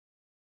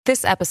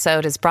This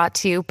episode is brought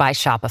to you by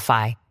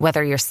Shopify.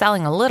 Whether you're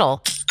selling a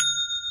little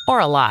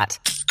or a lot,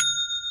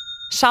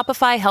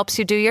 Shopify helps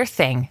you do your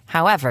thing,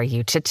 however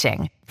you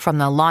cha-ching. From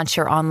the launch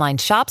your online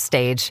shop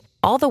stage,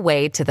 all the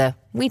way to the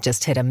we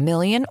just hit 1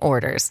 million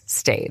orders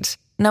stage.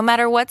 No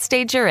matter what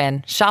stage you're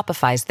in,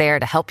 Shopify's there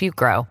to help you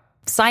grow.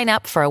 Sign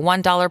up for a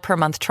 $1 per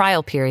month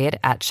trial period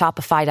at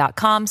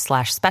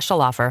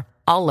shopify.com/special offer,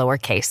 all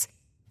lowercase.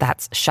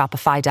 That's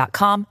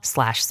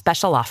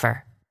shopify.com/special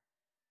offer.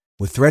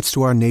 With threats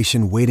to our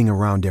nation waiting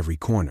around every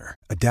corner,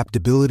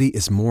 adaptability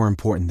is more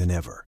important than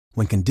ever.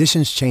 When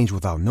conditions change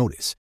without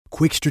notice,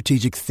 quick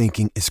strategic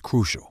thinking is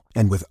crucial.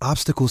 And with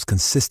obstacles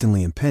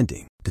consistently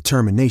impending,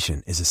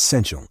 determination is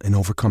essential in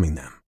overcoming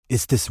them.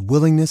 It's this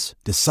willingness,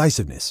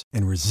 decisiveness,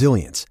 and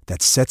resilience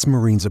that sets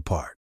Marines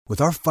apart. With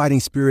our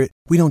fighting spirit,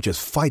 we don't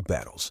just fight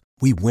battles,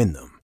 we win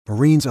them.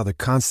 Marines are the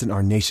constant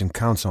our nation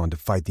counts on to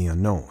fight the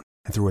unknown.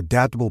 And through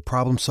adaptable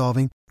problem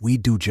solving, we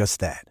do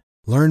just that.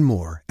 Learn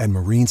more at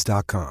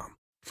marines.com.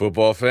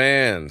 Football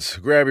fans,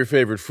 grab your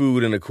favorite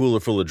food and a cooler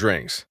full of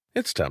drinks.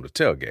 It's time to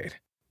tailgate.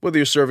 Whether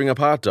you're serving up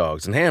hot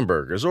dogs and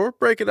hamburgers or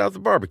breaking out the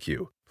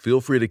barbecue,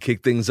 feel free to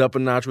kick things up a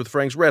notch with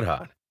Frank's Red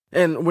Hot.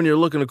 And when you're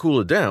looking to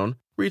cool it down,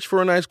 reach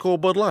for a nice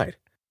cold Bud Light.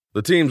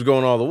 The team's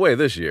going all the way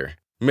this year.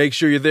 Make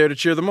sure you're there to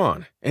cheer them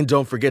on. And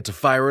don't forget to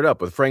fire it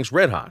up with Frank's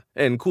Red Hot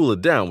and cool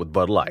it down with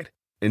Bud Light.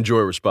 Enjoy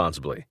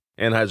responsibly.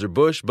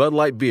 Anheuser-Busch Bud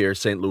Light Beer,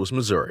 St. Louis,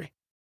 Missouri.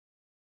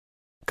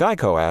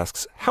 Geico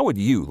asks, how would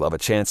you love a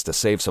chance to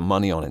save some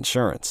money on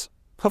insurance?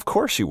 Of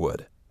course you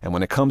would. And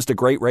when it comes to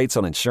great rates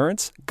on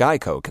insurance,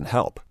 Geico can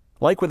help.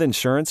 Like with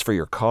insurance for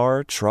your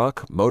car,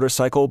 truck,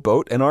 motorcycle,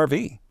 boat, and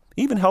RV.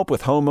 Even help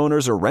with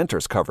homeowners or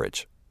renters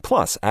coverage.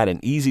 Plus, add an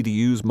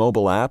easy-to-use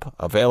mobile app,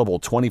 available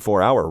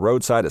 24-hour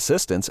roadside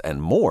assistance,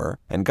 and more,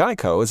 and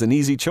Geico is an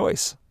easy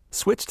choice.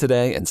 Switch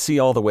today and see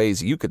all the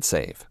ways you could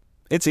save.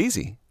 It's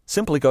easy.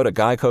 Simply go to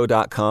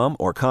geico.com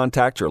or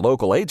contact your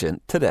local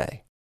agent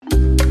today.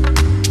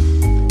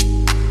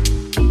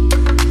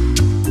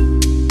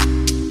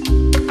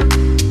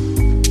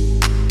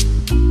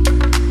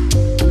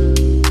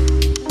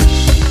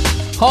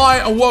 Hi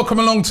and welcome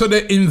along to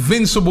the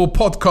Invincible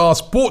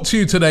podcast, brought to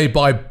you today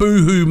by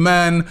Boohoo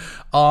Man.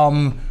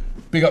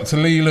 Big up to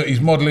Lee, look, he's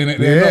modelling it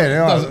there.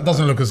 Yeah,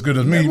 doesn't look as good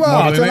as me well,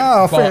 modelling I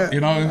don't know, it, but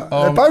you know,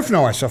 they're both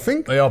nice, I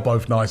think. They are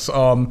both nice.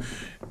 Don't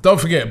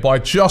forget, by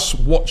just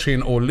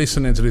watching or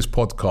listening to this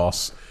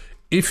podcast,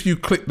 if you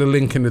click the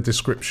link in the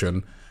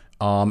description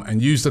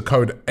and use the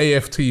code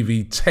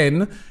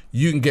AFTV10,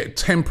 you can get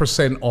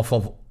 10% off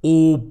of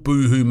all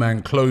Boohoo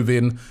Man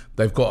clothing.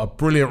 They've got a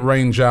brilliant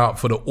range out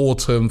for the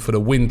autumn, for the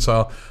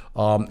winter.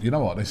 You know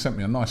what? They sent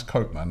me a nice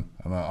coat, man.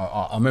 And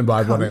I remember I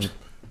had one in.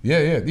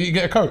 Yeah. Did you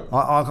get a coat?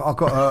 I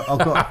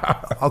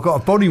got a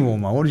body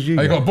warmer. What did you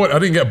get? I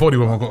didn't get a body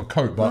warmer. I got a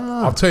coat, but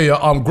I'll tell you,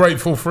 I'm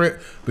grateful for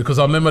it because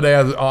I remember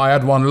I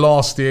had one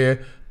last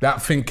year. That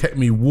thing kept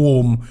me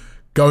warm.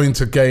 Going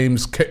to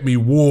games kept me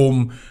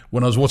warm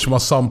when I was watching my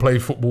son play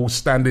football,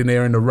 standing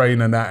there in the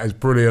rain, and that is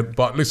brilliant.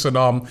 But listen,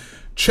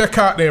 check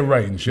out their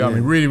range. I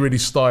mean, really, really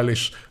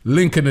stylish.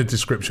 Link in the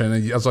description.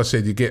 And as I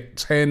said, you get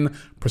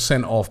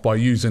 10% off by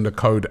using the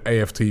code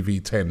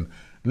AFTV10.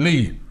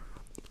 Lee,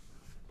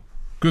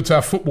 good to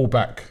have football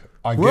back,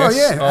 I guess. Well,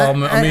 yeah.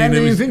 And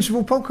the was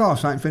Invincible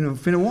podcast ain't been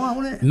a while,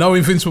 wasn't it? No,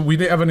 Invincible. We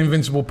didn't have an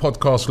Invincible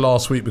podcast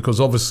last week because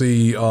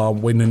obviously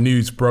when the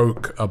news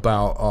broke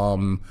about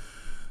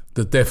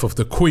the death of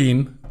the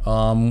Queen,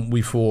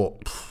 we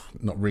thought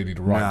not really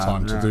the right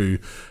time to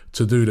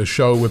do the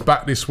show. We're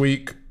back this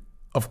week.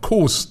 Of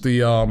course,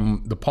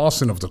 the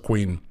passing of the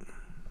Queen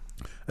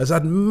has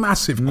had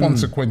massive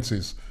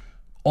consequences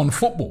on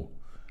football.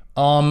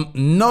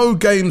 No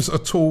games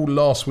at all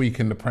last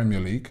week in the Premier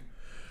League.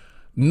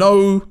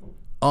 No,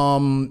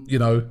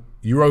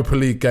 Europa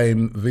League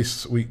game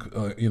this week.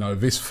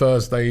 This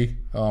Thursday,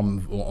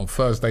 on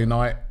Thursday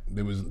night,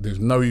 there's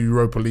no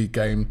Europa League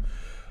game.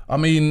 I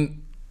mean,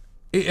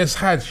 it has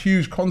had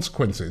huge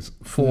consequences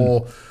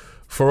for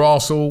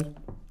Arsenal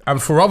and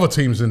for other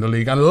teams in the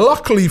league. And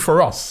luckily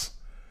for us,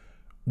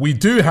 we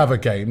do have a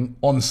game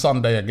on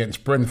Sunday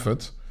against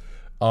Brentford.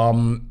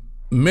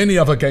 Many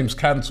other games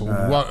cancelled.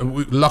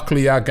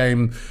 Luckily, our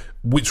game,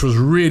 which was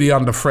really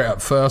under threat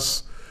at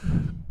first,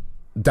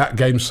 that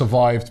game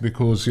survived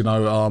because, they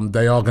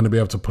are going to be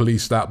able to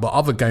police that. But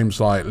other games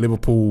like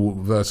Liverpool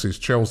versus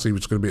Chelsea,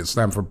 which is going to be at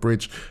Stamford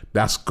Bridge,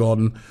 that's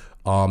gone.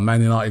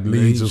 Man United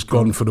Leeds has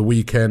gone for the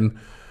weekend.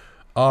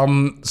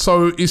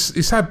 So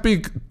it's had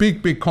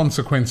big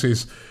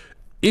consequences.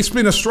 It's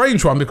been a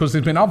strange one because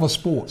there's been other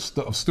sports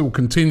that have still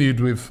continued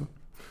with,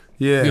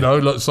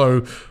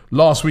 so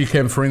last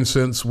weekend, for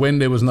instance, when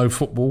there was no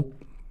football,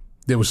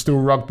 there was still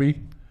rugby,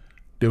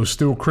 there was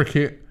still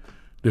cricket,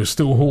 there was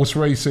still horse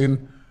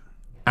racing,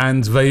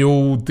 and they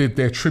all did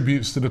their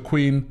tributes to the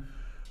Queen.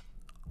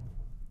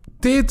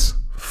 Did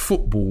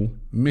football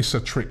miss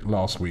a trick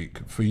last week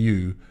for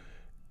you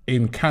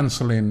in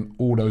cancelling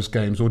all those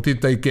games, or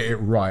did they get it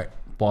right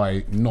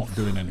by not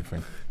doing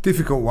anything?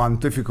 Difficult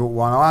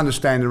one. I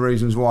understand the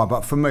reasons why,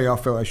 but for me, I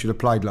felt they should have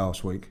played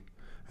last week.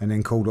 and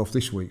then called off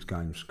this week's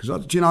games.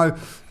 Because, do you know,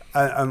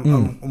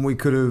 and we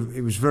could have,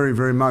 it was very,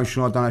 very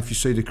emotional. I don't know if you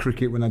see the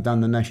cricket when they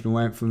done the national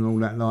anthem and all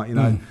that, like, you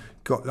know,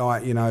 got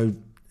like, you know,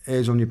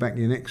 hairs on your back of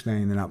your neck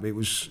standing up. It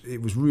was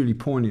really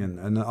poignant,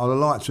 and I'd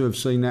like to have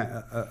seen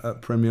that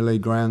at Premier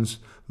League grounds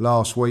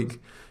last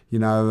week, you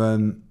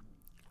know.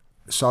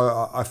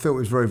 So I felt it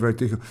was very, very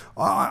difficult.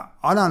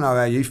 I don't know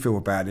how you feel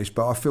about this,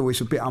 but I feel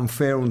it's a bit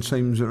unfair on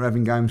teams that are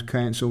having games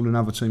cancelled and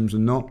other teams are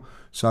not.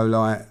 So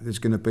like, there's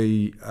going to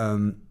be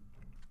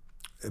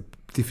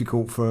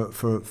difficult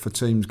for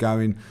teams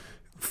going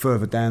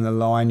further down the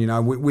line. You know,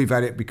 we've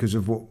had it because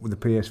of what with the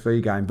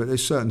PSV game, but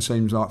there's certain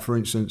teams like, for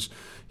instance,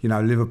 you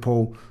know,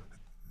 Liverpool,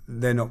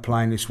 they're not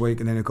playing this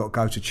week, and then they've got to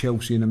go to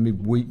Chelsea in a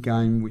midweek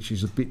game, which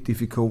is a bit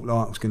difficult.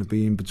 Like, it's going to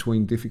be in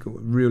between difficult.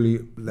 Really,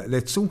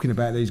 they're talking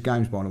about these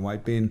games, by the way,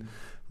 being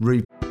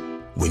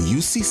When you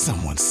see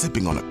someone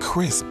sipping on a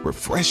crisp,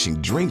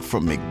 refreshing drink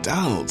from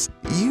McDonald's,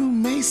 you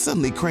may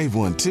suddenly crave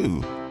one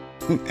too.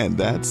 And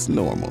that's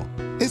normal.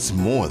 It's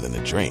more than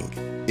a drink.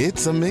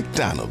 It's a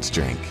McDonald's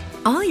drink.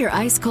 All your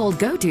ice-cold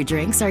go-to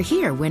drinks are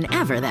here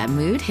whenever that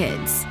mood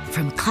hits.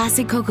 From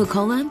classic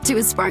Coca-Cola to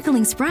a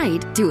sparkling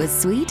Sprite to a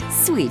sweet,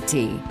 sweet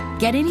tea.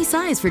 Get any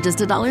size for just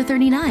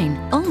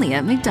 $1.39, only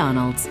at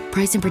McDonald's.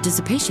 Price and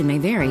participation may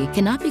vary,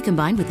 cannot be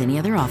combined with any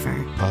other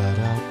offer.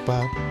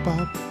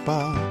 Ba-da-ba-ba-ba.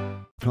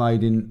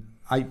 played in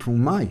April,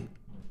 May.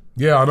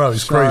 Yeah, I know,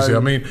 it's crazy. I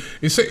mean,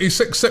 it's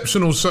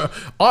exceptional. So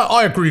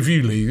I agree with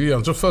you, Lee. You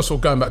know, just first of all,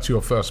 going back to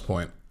your first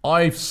point,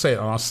 I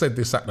said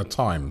this at the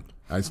time,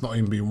 and it's not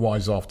even being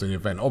wise after the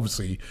event.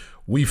 Obviously,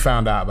 we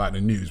found out about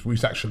the news. We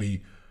was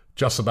actually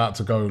just about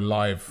to go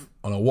live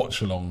on a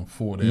watch-along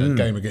for the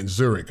game against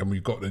Zurich, and we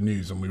got the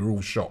news, and we were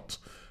all shocked,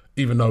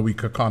 even though we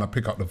could kind of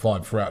pick up the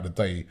vibe throughout the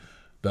day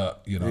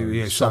that, you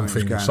know,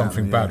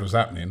 something bad was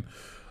happening.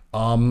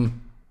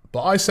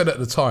 But I said at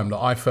the time that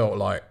I felt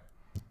like,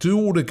 do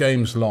all the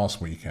games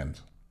last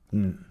weekend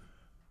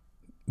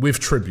with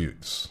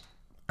tributes.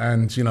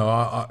 And, you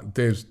know,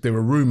 there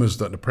were rumours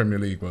that the Premier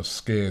League was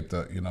scared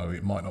that, you know,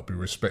 it might not be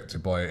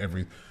respected by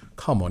every...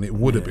 Come on, it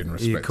would have been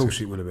respected. Yeah, of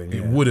course it would have been,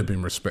 It would have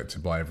been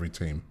respected by every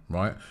team,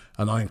 right?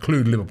 And I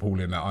include Liverpool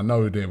in that. I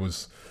know there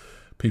was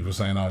people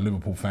saying, oh,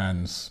 Liverpool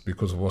fans,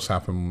 because of what's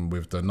happened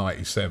with the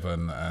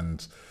 97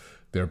 and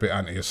they're a bit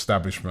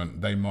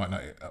anti-establishment, they might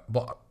not...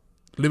 But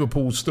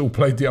Liverpool still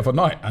played the other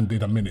night and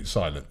did a minute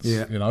silence,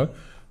 you know?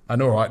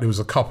 And all right, there was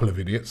a couple of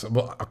idiots,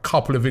 but a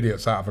couple of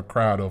idiots out of a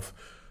crowd of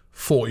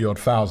 40-odd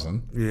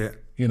thousand. Yeah.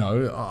 You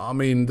know, I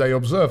mean, they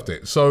observed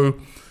it. So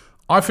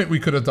I think we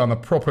could have done a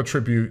proper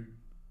tribute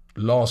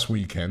last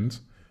weekend.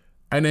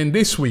 And then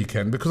this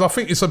weekend, because I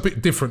think it's a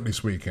bit different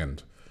this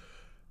weekend,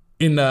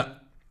 in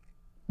that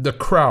the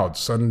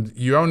crowds, and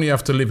you only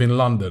have to live in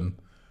London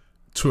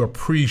to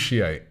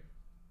appreciate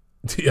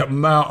the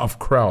amount of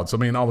crowds. I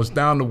mean, I was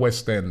down the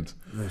West End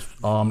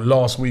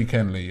last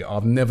weekend, Lee.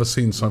 I've never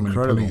seen so many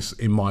police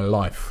in my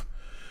life,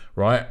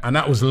 right? And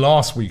that was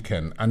last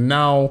weekend. And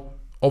now,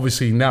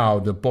 obviously now,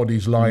 the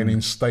body's lying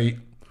in state.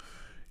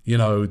 You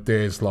know,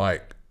 there's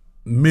like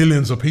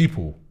millions of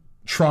people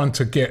trying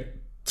to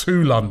get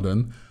to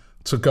London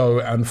to go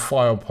and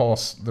file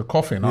past the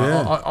coffin.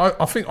 Yeah.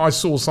 I think I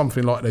saw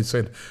something like they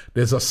said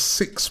there's a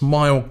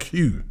 6-mile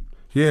queue.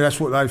 Yeah, that's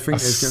what they think.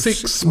 A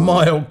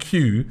 6-mile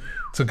queue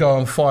to go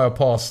and fire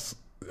past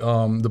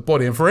the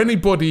body. And for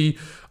anybody,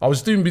 I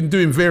was been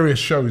doing various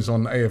shows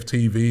on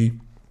AFTV,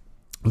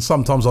 and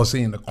sometimes I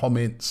see in the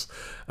comments,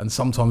 and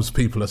sometimes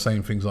people are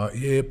saying things like,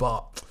 yeah,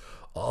 but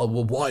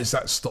well, why is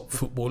that stop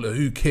footballer?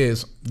 Who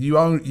cares? You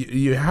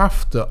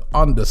have to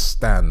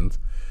understand,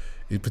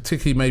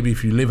 particularly maybe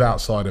if you live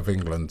outside of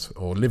England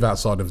or live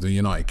outside of the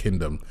United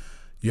Kingdom,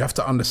 you have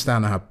to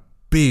understand how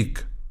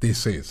big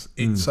this is.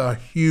 It's a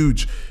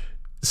huge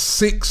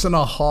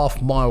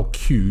 6.5-mile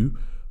queue,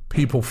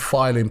 people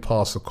filing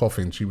past the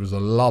coffin. She was a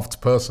loved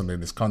person in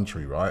this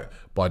country, right,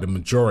 by the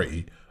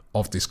majority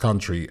of this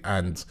country.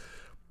 And,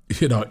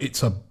 you know,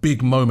 it's a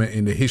big moment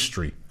in the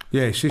history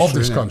of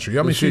this country.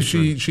 I mean,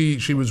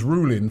 she was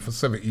ruling for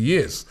 70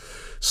 years.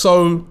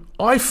 So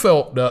I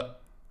felt that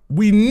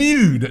we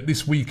knew that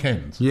this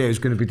weekend, it's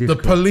going to be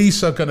difficult. The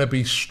police are going to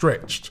be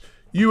stretched.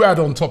 You add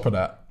on top of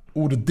that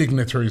all the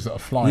dignitaries that are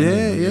flying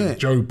in,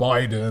 Joe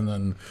Biden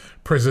and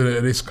president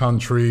of this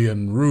country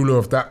and ruler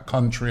of that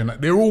country, and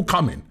they're all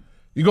coming.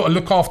 You got to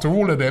look after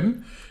all of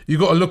them. You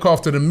got to look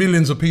after the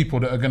millions of people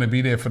that are going to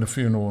be there for the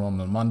funeral on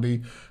the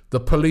Monday. The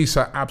police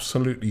are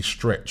absolutely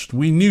stretched.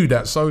 We knew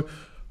that, so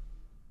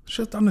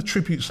should have done the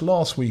tributes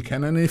last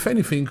weekend, and if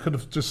anything, could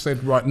have just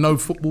said, right, no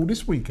football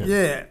this weekend.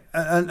 Yeah,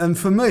 and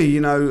for me,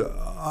 you know,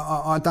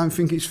 I don't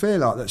think it's fair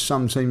like that.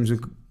 Some teams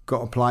have got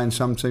to play and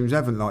some teams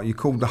haven't. Like, you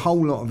called the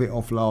whole lot of it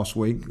off last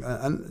week,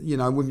 and you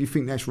know, whether you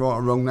think that's right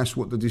or wrong, that's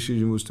what the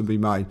decision was to be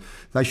made.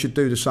 They should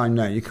do the same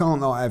now. You can't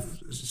like have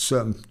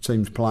certain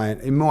teams playing.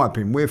 In my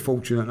opinion, we're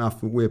fortunate enough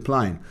that we're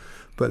playing,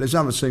 but there's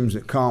other teams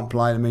that can't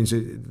play. That means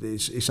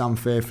it's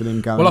unfair for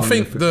them going. Well, I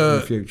think in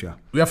the future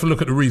we have to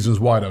look at the reasons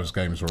why those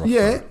games are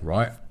off.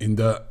 Right, in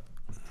the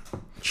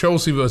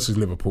Chelsea versus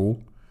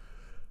Liverpool,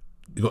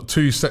 you've got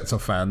two sets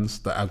of fans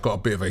that have got a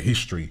bit of a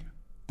history.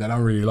 They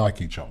don't really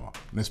like each other.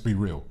 Let's be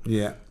real.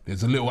 Yeah.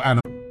 There's a little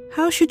animal.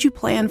 How should you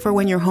plan for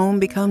when your home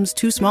becomes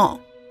too small?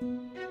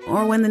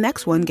 Or when the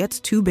next one gets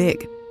too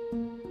big?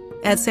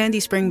 At Sandy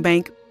Spring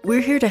Bank,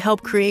 we're here to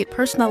help create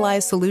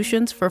personalized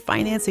solutions for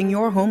financing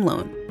your home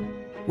loan.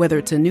 Whether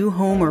it's a new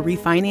home or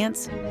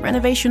refinance,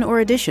 renovation or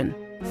addition,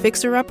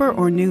 fixer-upper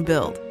or new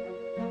build.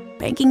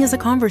 Banking is a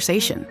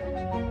conversation.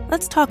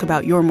 Let's talk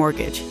about your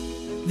mortgage.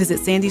 Visit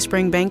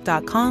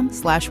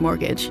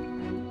sandyspringbank.com/mortgage.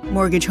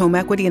 Mortgage, home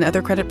equity, and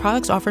other credit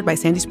products offered by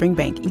Sandy Spring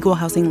Bank, Equal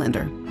Housing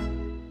Lender.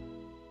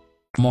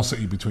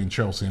 Animosity between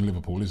Chelsea and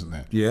Liverpool, isn't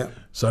there? Yeah.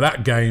 So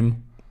that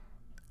game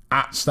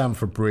at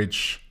Stamford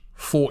Bridge,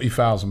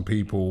 40,000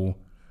 people,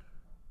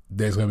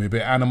 there's going to be a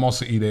bit of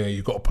animosity there.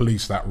 You've got to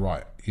police that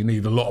right. You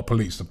need a lot of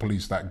police to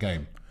police that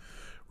game,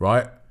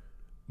 right?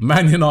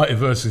 Man United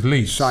versus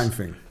Leeds. Same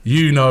thing.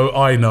 You know,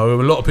 I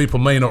know. A lot of people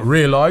may not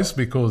realise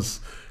because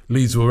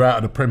Leeds were out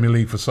of the Premier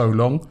League for so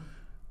long.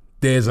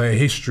 There's a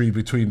history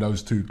between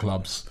those two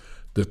clubs.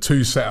 The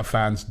two set of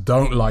fans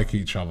don't like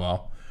each other,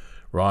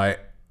 right?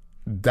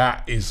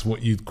 That is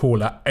what you'd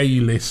call an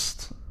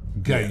A-list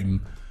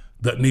game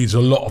that needs a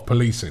lot of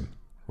policing,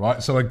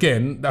 right? So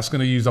again, that's going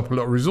to use up a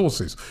lot of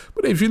resources.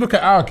 But if you look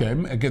at our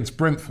game against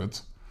Brentford,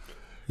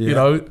 you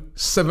know,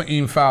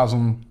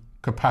 17,000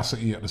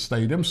 capacity at the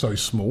stadium, so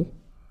small.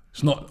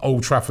 It's not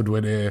Old Trafford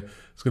where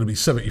it's going to be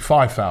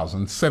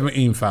 75,000,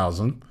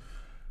 17,000.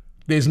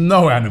 There's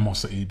no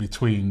animosity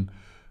between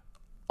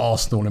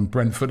Arsenal and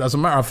Brentford. As a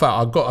matter of fact,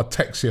 I got a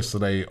text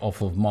yesterday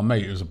off of my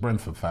mate who's a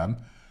Brentford fan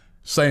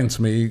saying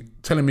to me,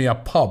 telling me a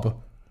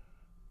pub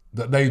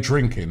that they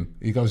drink in.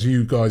 He goes,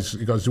 you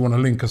want to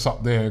link us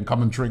up there and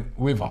come and drink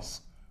with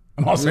us?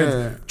 And I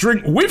said,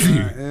 drink with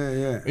you?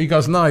 Yeah. He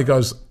goes, no, he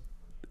goes,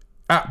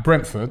 at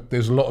Brentford,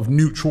 there's a lot of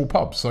neutral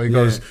pubs. So he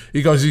goes,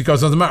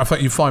 as a matter of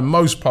fact, you find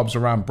most pubs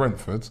around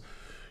Brentford,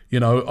 you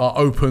know, are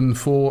open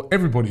for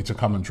everybody to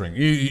come and drink.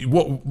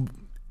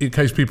 In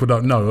case people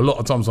don't know, a lot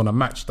of times on a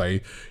match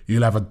day,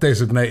 you'll have a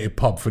designated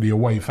pub for the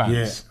away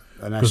fans.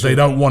 Because they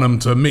don't want them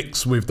to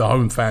mix with the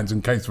home fans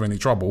in case of any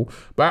trouble.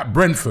 But at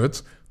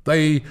Brentford,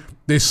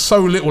 there's so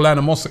little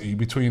animosity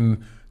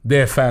between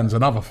their fans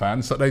and other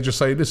fans that they just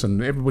say,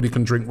 listen, everybody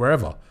can drink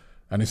wherever.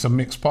 And it's a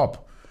mixed pub.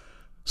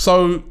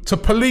 So to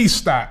police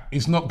that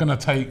is not going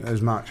to take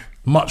as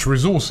much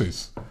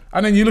resources.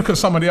 And then you look at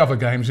some of the other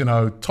games, you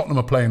know, Tottenham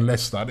are playing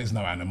Leicester. There's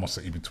no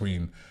animosity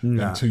between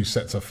them two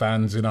sets of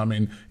fans. You know, I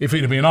mean, if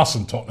it had been us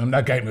and Tottenham,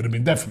 that game would have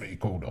been definitely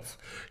called off.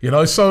 You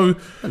know, so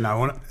no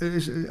one.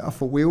 I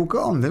thought we all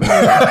got on, didn't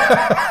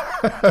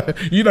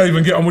we? You don't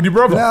even get on with your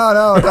brother. No, I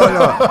don't.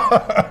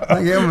 I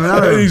don't get on with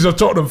none of them. He's a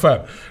Tottenham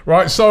fan,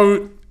 right?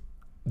 So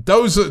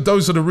those are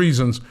the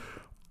reasons.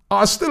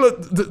 I still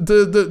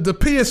the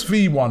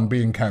PSV one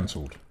being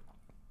cancelled.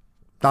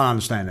 Don't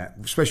understand that,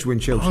 especially when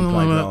Chelsea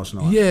played last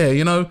night. Yeah,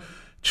 you know,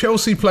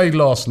 Chelsea played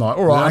last night.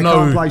 All right, I know.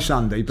 They can't play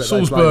Sunday, but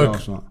they played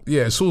last night.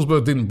 Yeah,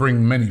 Salzburg didn't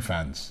bring many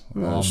fans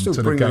still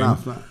to the bring game,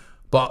 enough,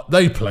 but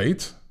they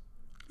played.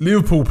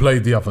 Liverpool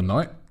played the other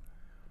night.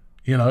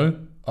 You know,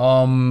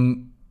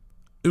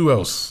 who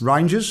else?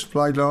 Rangers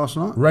played last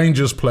night.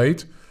 Rangers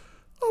played.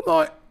 I'm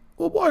like,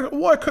 well,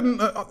 why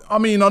couldn't? I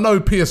mean, I know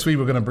PSV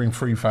were going to bring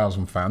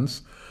 3,000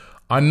 fans.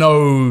 I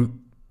know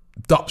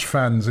Dutch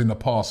fans in the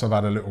past have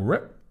had a little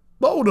rip.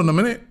 But hold on a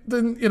minute,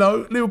 then, you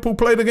know, Liverpool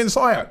played against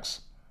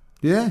Ajax.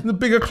 Yeah. The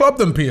bigger club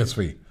than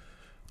PSV.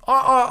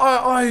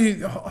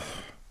 I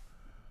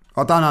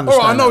don't understand. All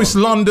right, I know it's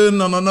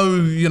London, and I know,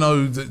 you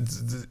know,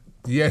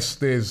 yes,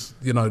 there's,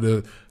 you know,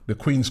 the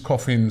Queen's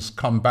coffins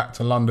come back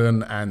to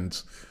London,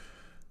 and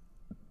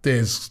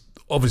there's,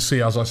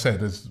 obviously, as I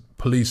said, there's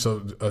police are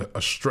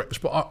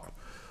stretched, but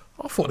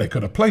I thought they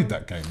could have played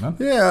that game, man.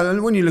 Yeah,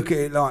 and when you look at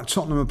it, like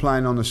Tottenham are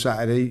playing on the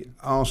Saturday,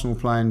 Arsenal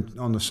playing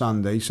on the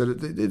Sunday, so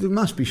there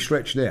must be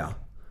stretch there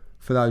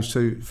for those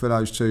two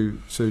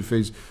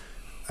feeds.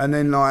 And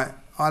then, like,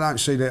 I don't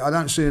see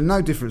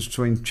no difference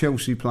between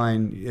Chelsea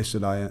playing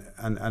yesterday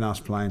and us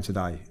playing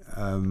today.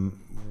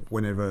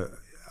 Whenever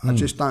I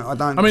just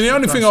don't. I mean, the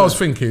only thing I was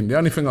thinking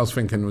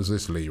was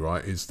this, Lee.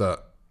 Right, is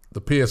that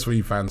the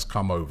PSV fans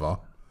come over.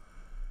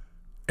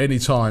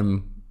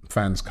 Anytime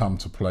fans come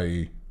to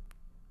play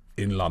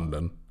in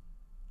London,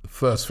 the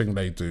first thing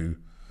they do,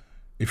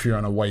 if you're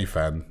an away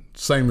fan,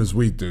 same as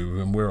we do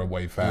when we're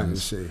away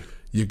fans,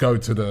 you go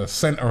to the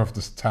centre of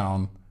the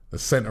town, the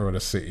centre of the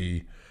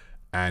city,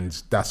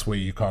 and that's where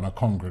you kind of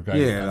congregate.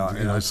 Yeah, and,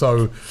 you know,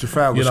 so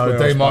Trafalgar you know Square,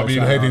 they might be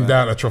heading like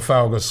down to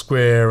Trafalgar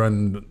Square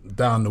and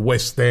down the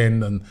West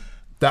End, and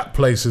that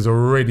place is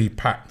already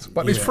packed.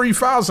 But there's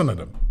 3,000 of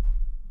them.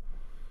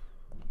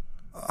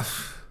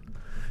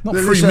 Not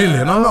 3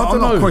 million. I'm I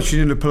don't not know.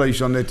 Questioning the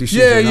police on their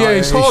decision. Yeah,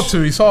 it's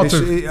hard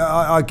to.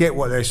 I get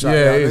what they're saying.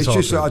 Yeah, it's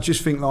just I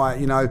just think, like,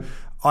 you know,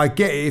 I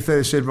get it if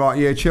they said, right,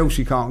 yeah,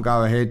 Chelsea can't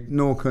go ahead,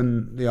 nor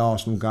can the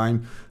Arsenal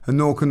game, and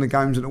nor can the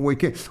games at the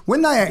weekend.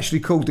 When they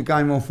actually called the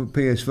game off at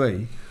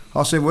PSV,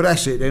 I said, well,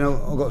 that's it then.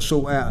 I've got to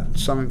sort out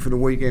something for the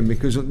weekend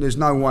because there's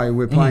no way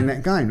we're playing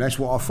that game. That's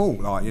what I thought,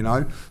 like, you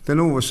know. Then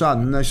all of a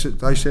sudden they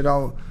said,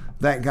 oh,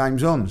 that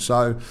game's on.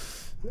 So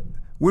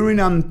we're in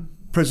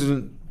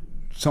unprecedented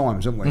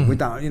times, aren't we? We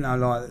don't, you know,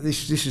 like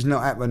this has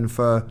not happened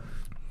for...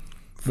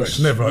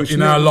 It's never,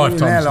 in our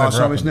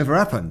lifetime, it's never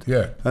happened.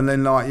 Yeah. And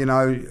then, like, you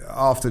know,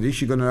 after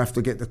this, you're going to have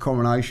to get the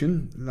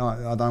coronation. Like,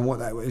 I don't know what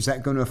that is.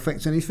 That going to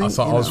affect anything?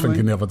 I was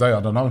thinking the other day. I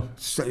don't know.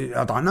 So,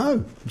 I don't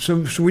know.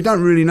 So we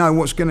don't really know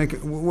what's going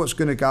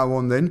to go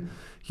on then.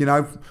 You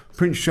know,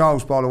 Prince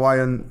Charles, by the way,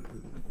 and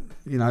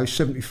you know,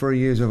 73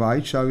 years of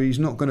age, so he's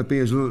not going to be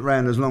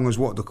around as long as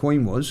what the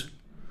Queen was.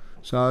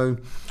 So,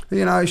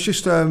 you know, it's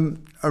just a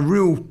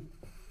real,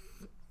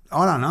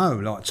 I don't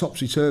know, like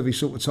topsy-turvy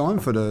sort of time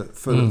for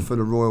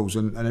the royals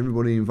and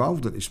everybody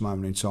involved at this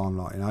moment in time,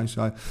 like, you know.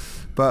 So,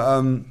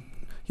 but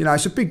you know,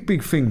 it's a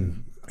big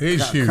thing. It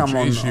is huge.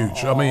 It is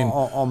huge. I mean,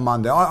 on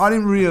Monday, I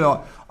didn't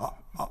realise.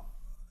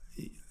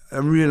 I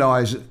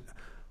realised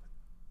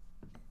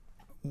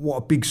what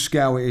a big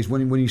scale it is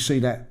when you see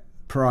that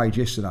parade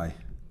yesterday.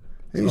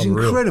 It was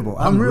incredible,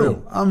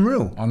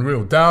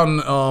 unreal. Down,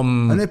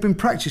 and they've been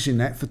practising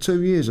that for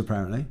 2 years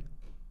apparently.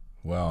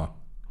 Wow.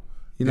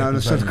 You know,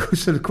 so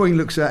the Queen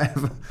looks out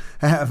of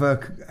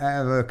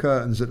her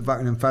curtains at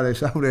Buckingham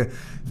Palace. Oh,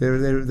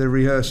 they're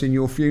rehearsing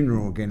your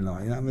funeral again,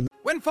 like, you know. I mean,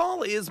 when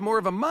fall is more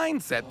of a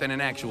mindset than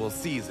an actual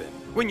season.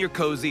 When your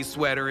cozy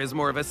sweater is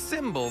more of a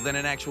symbol than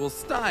an actual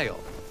style.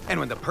 And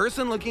when the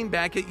person looking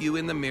back at you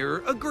in the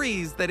mirror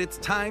agrees that it's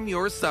time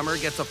your summer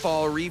gets a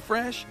fall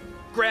refresh,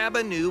 grab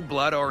a new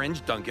Blood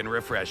Orange Dunkin'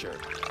 Refresher.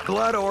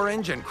 Blood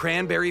orange and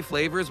cranberry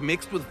flavors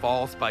mixed with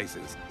fall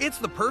spices. It's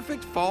the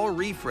perfect fall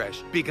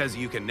refresh because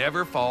you can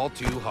never fall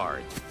too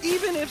hard.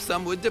 Even if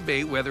some would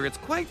debate whether it's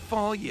quite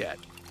fall yet.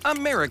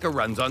 America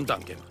runs on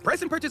Dunkin'.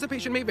 Price and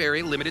participation may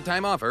vary. Limited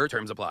time offer.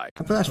 Terms apply.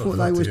 But that's what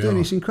they was doing.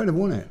 It's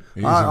incredible, isn't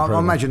it? I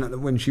imagine that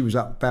when she was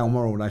up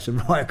Balmoral, they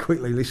said, right,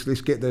 quickly, let's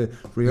get the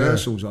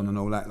rehearsals on and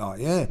all that. Like,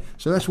 yeah.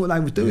 So that's what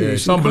they was doing. Yeah,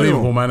 it's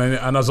unbelievable, man.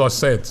 And as I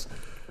said,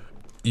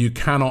 you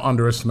cannot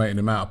underestimate the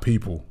amount of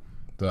people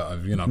that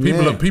have, you know,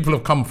 people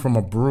have come from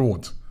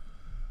abroad,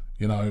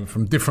 you know,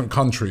 from different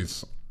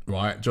countries,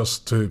 right,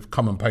 just to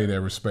come and pay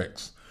their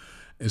respects.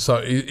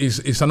 So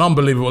it's an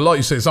unbelievable, like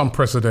you said, it's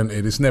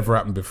unprecedented. It's never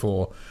happened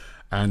before,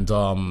 and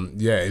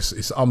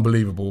it's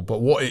unbelievable.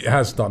 But what it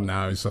has done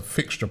now is a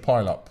fixture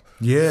pile-up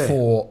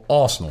for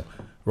Arsenal,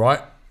 right?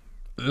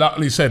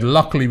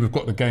 Luckily we've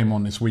got the game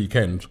on this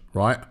weekend,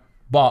 right?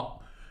 But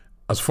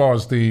as far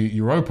as the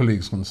Europa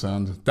League is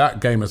concerned,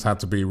 that game has had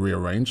to be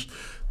rearranged.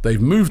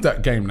 They've moved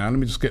that game now. Let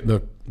me just get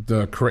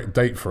the correct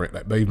date for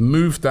it. They've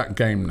moved that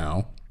game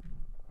now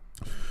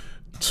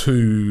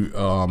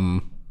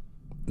to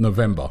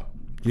November.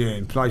 Yeah,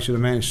 in place of the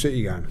Man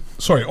City game.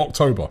 Sorry,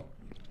 October.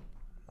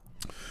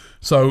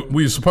 So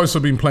we were supposed to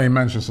have been playing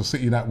Manchester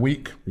City that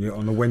week. Yeah,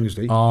 on the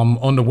Wednesday.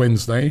 On the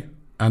Wednesday,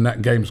 and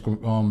that game's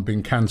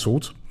been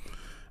cancelled.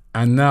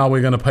 And now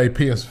we're going to play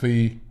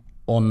PSV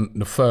on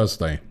the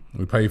Thursday.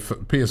 We play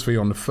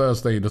PSV on the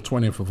Thursday, the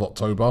 20th of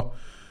October.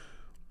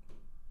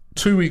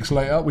 2 weeks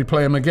later, we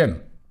play them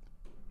again.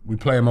 We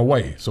play them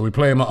away. So we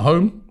play them at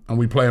home and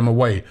we play them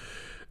away.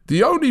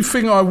 The only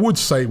thing I would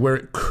say where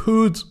it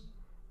could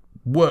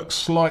work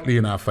slightly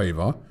in our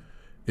favour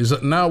is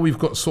that now we've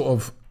got sort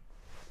of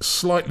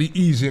slightly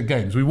easier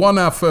games. We won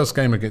our first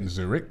game against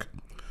Zurich.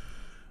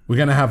 We're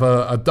going to have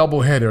a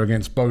double header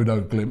against Bodo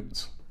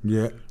Glimt.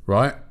 Yeah.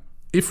 Right?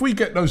 If we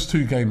get those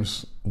two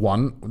games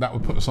won, that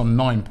would put us on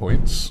 9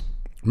 points.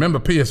 Remember,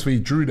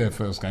 PSV drew their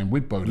first game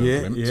with Bodo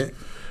Glimt.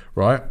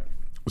 Right?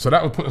 So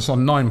that would put us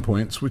on 9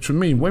 points, which would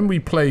mean when we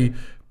play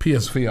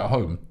PSV at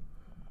home,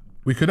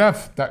 we could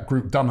have that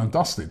group done and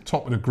dusted.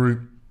 Top of the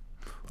group,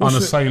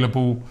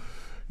 unassailable.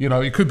 You know,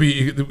 it could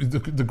be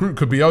the group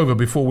could be over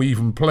before we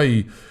even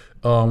play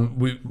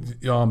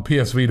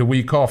PSV the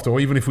week after, or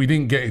even if we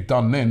didn't get it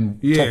done then,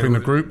 topping the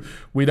group,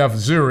 we'd have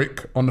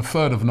Zurich on the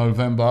 3rd of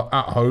November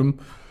at home.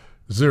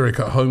 Zurich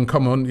at home,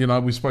 come on, you know,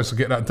 we're supposed to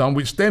get that done,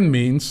 which then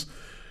means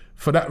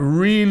for that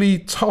really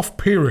tough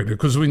period,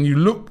 because when you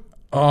look,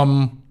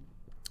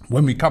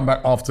 when we come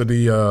back after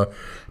the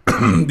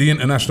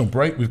international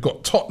break, we've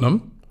got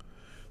Tottenham,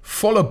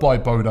 followed by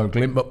Bodo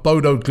Glimt, but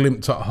Bodo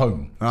Glimt at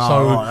home.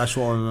 That's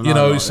what I know. You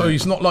know, so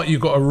it's not like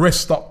you've got to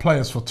rest up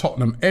players for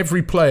Tottenham.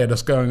 Every player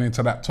that's going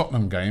into that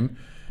Tottenham game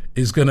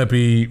is going to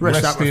be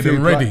rested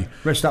and ready.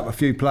 Rest up a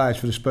few players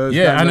for the Spurs.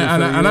 Yeah, game,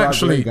 and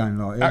actually,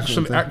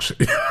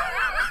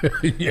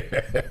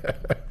 yeah.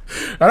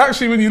 And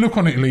actually, when you look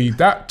on it, Lee,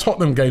 that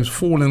Tottenham game's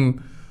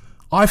fallen,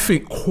 I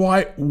think,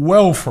 quite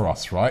well for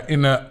us, right?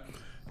 In that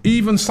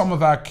even some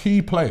of our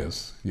key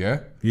players,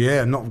 not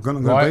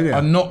going to be there,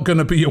 are not going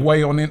to be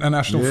away on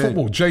international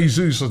football.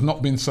 Jesus has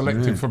not been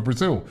selected for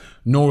Brazil,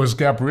 nor has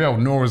Gabriel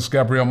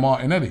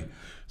Martinelli.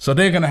 So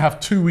they're going to have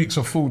 2 weeks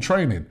of full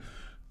training.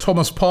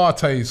 Thomas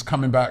Partey's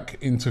coming back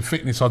into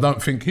fitness. I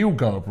don't think he'll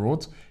go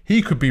abroad.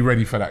 He could be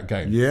ready for that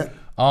game. Yeah.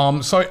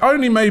 So it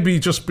only maybe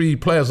just be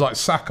players like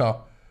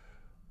Saka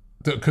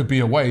that could be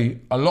away.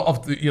 A lot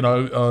of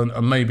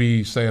the,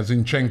 maybe say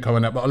Zinchenko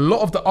and that, but a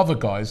lot of the other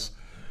guys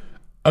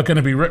are going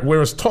to be.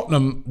 Whereas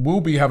Tottenham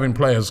will be having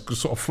players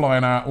sort of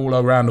flying out all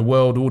around the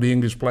world. All the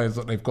English players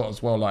that they've got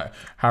as well, like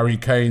Harry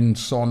Kane,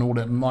 Son, all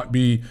that might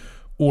be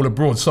all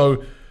abroad.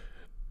 So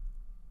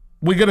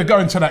we're going to go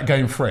into that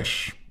game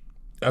fresh.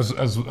 As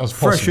possible.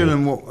 Fresher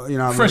than what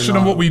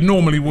than what we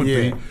normally would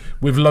be,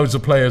 with loads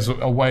of players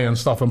away and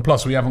stuff, and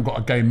plus we haven't got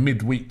a game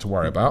midweek to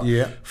worry about.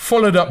 Yeah.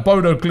 Followed up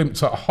Bodo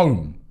Glimt at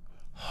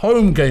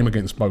home game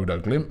against Bodo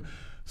Glimt.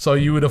 So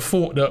you would have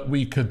thought that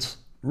we could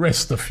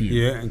rest a few.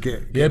 Yeah, and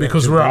get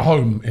because we're at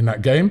home in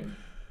that game.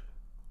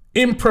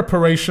 In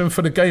preparation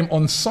for the game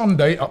on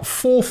Sunday at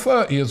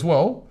 4:30 as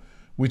well.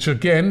 Which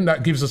again,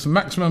 that gives us a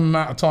maximum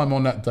amount of time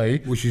on that day,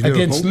 which is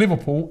against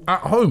Liverpool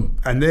at home.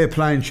 And they're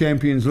playing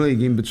Champions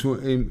League in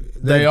between.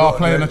 They are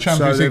playing a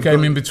Champions League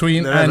game in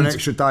between. They have an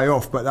extra day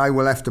off, but they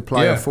will have to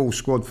play a full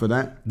squad for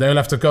that. They'll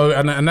have to go,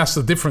 and that's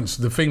the difference.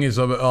 The thing is,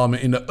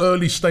 in the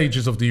early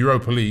stages of the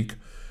Europa League,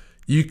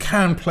 you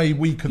can play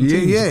weakened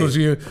teams because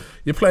you're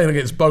playing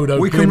against Bodo.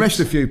 We can rest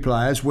a few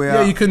players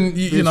where you can,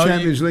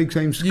 Champions League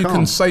teams you can't.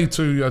 can say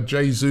to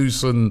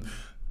Jesus and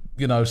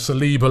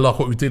Saliba, like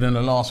what we did in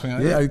the last thing.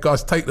 Yeah, you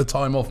guys take the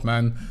time off,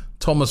 man.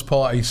 Thomas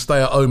Partey,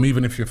 stay at home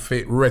even if you're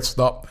fit, rest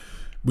up.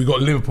 We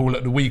got Liverpool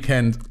at the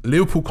weekend.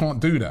 Liverpool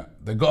can't do that.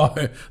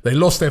 They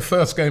lost their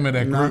first game of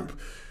their group.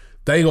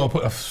 They got to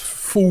put a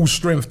full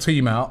strength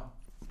team out.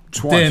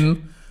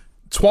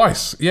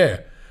 Twice, yeah.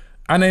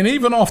 And then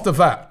even after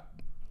that,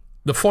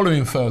 the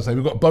following Thursday,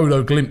 we've got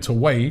Bodo Glimt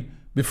away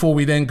before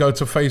we then go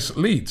to face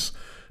Leeds.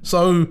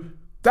 So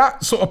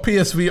that sort of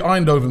PSV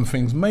Eindhoven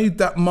things made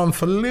that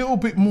month a little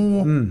bit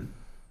more,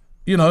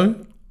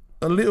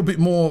 a little bit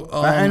more.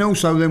 And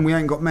also then we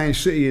ain't got Man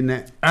City in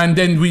that. And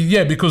then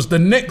because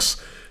that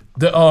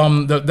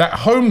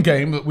home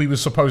game that we were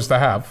supposed to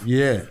have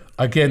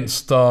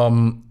against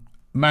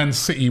Man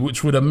City,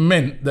 which would have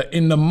meant that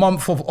in the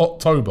month of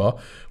October,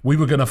 we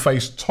were going to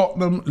face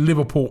Tottenham,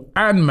 Liverpool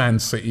and Man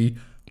City.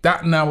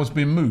 That now has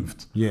been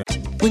moved. Yeah.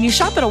 When you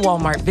shop at a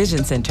Walmart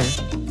Vision Center,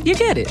 you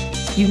get it.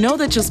 You know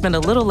that you'll spend a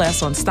little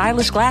less on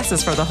stylish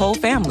glasses for the whole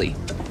family.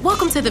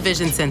 Welcome to the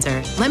Vision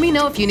Center. Let me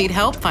know if you need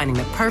help finding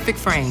the perfect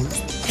frames.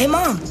 Hey,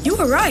 Mom, you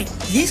were right.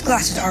 These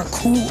glasses are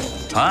cool.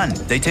 Hon,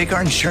 they take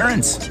our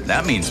insurance.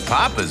 That means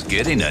Papa's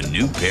getting a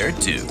new pair,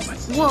 too.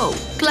 Whoa,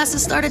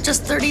 glasses start at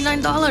just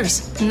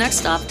 $39. Next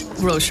stop,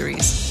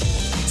 groceries.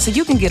 So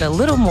you can get a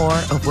little more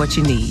of what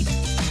you need.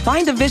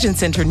 Find a Vision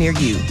Center near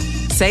you.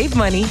 Save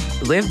money,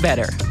 live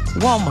better.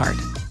 Walmart.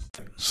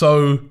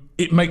 So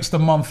it makes the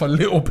month a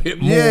little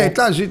bit more. Yeah, it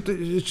does.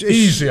 It's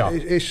easier.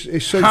 It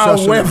suits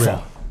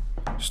However,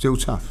 still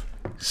tough.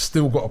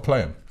 Still got to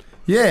play them.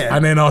 Yeah.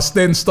 And then I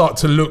then start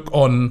to look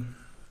on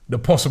the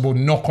possible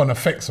knock-on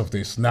effects of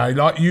this. Now,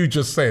 like you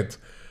just said,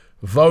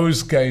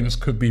 those games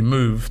could be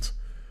moved.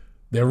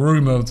 They're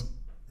rumoured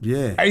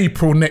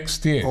April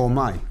next year. Or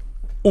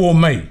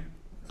May.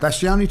 That's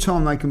the only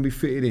time they can be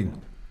fitted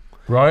in.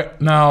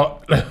 Right.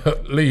 Now,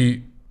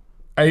 Lee,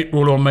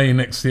 April or May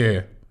next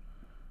year,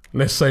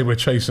 let's say we're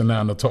chasing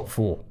down the top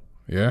four.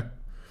 Yeah?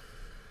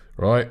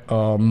 Right?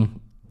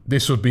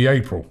 This would be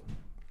April.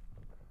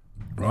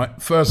 Right?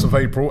 1st of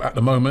April at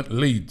the moment,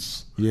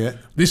 Leeds. Yeah.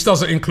 This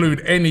doesn't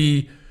include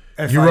any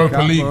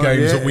Europa League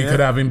games that we could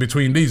have in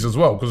between these as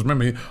well. Because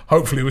remember,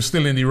 hopefully we're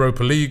still in the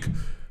Europa League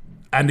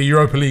and the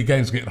Europa League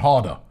games get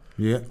harder.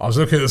 Yeah. I was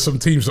looking at some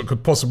teams that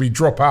could possibly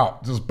drop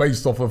out just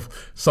based off of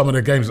some of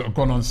the games that have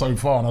gone on so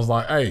far. And I was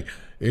like, hey,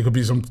 there could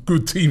be some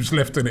good teams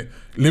left in it.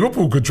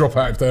 Liverpool could drop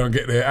out if they don't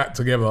get their act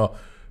together.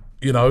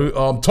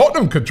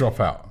 Tottenham could drop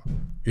out.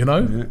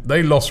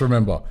 They lost,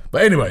 remember.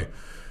 But anyway.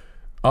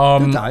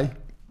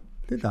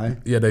 Did they?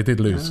 Yeah, they did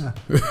lose.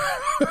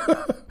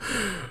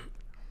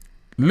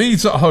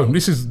 Leeds at home.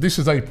 This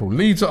is April.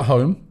 Leeds at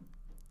home.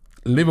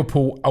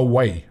 Liverpool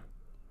away.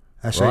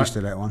 That's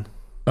Easter, that one.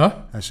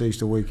 Huh? That's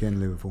Easter weekend,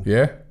 Liverpool.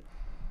 Yeah.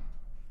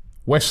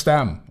 West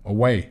Ham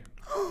away.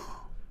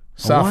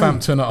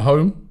 Southampton at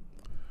home.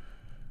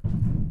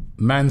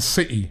 Man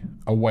City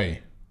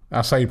away.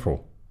 That's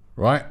April,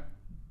 right?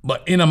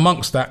 But in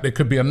amongst that, there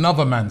could be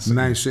another Man City.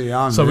 Man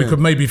City, so we could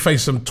maybe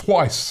face them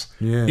twice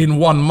in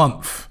 1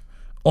 month,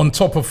 on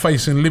top of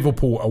facing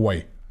Liverpool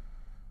away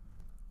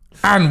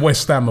and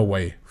West Ham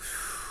away.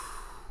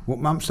 What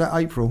month's that?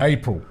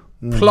 April.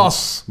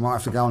 Plus, might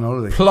have to go on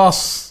holiday.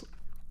 Plus,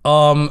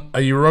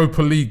 a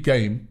Europa League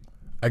game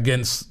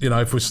against,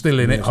 if we're still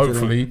in it,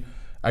 hopefully,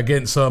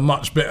 against a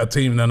much better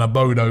team than a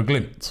Bodo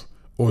Glimt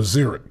or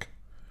Zurich.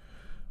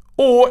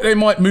 Or they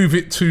might move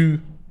it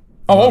to...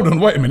 Oh, hold on,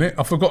 wait a minute.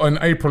 I forgot in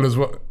April as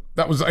well.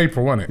 That was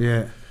April, wasn't it?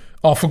 Yeah.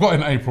 I forgot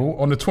in April,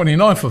 on the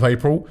 29th of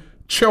April,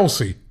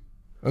 Chelsea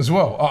as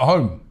well, at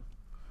home.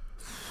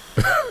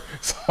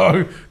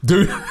 So,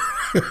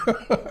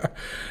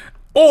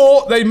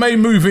 or they may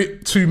move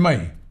it to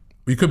May.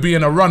 We could be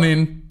in a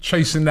run-in,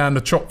 chasing down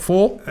the top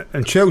four.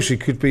 And Chelsea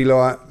could be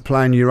like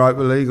playing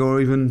Europa League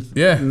or even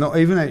not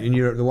even in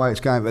Europe the way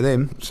it's going for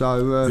them.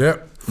 So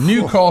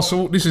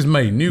Newcastle, this is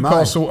May.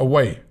 Newcastle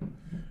away.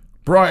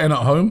 Brighton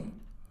at home.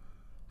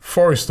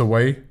 Forest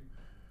away,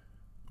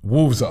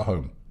 Wolves at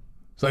home.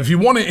 So if you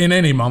want it in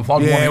any month,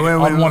 I'd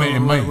want it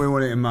in May. We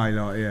want it in May,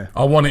 like, yeah.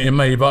 I want it in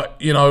May, but,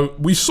 you know,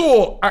 we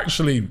saw,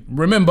 actually,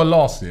 remember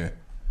last year,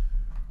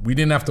 we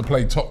didn't have to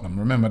play Tottenham.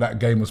 Remember, that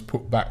game was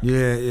put back.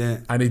 Yeah.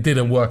 And it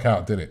didn't work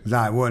out, did it?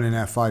 No, it wasn't in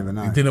our favour,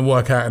 no. It didn't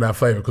work out in our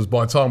favour, because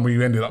by the time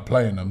we ended up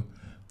playing them,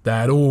 they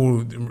had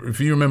all, if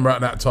you remember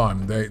at that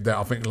time, they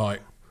I think,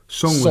 like,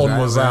 Son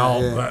was out.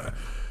 Yeah.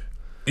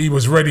 He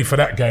was ready for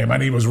that game,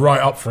 and he was right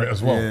up for it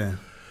as well. Yeah.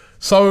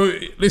 So,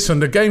 listen,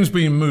 the games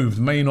being moved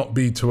may not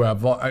be to our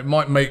advantage. It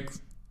might make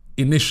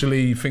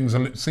initially things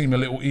seem a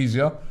little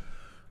easier,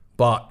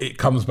 but it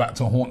comes back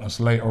to haunt us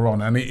later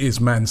on, and it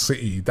is Man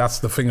City. That's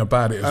the thing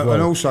about it as well.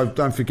 And also,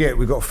 don't forget,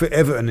 we've got to fit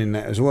Everton in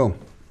that as well.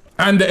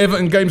 And the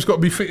Everton game's got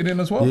to be fitted in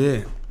as well.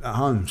 Yeah, at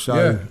home.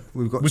 So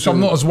we've got which I'm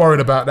not as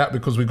worried about that,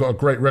 because we've got a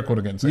great record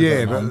against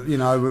Everton. Yeah, but, you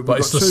know, we've but got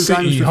it's the 2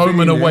 City games to home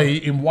fit and in away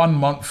in 1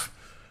 month.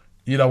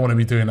 You don't want to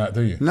be doing that,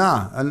 do you?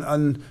 No,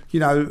 and you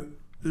know,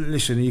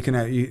 listen, you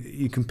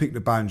can pick the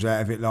bones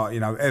out of it. Like, you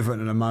know, Everton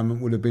at the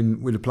moment would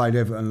have played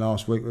Everton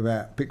last week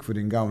without Pickford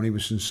in goal, and he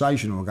was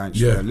sensational against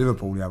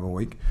Liverpool the other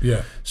week.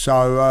 Yeah.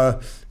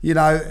 So you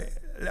know,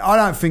 I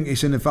don't think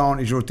it's an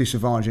advantage or a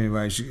disadvantage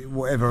anyway. It's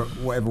whatever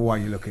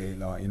way you look at it,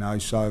 like, you know.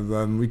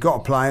 So we've got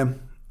to play them,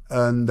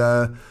 and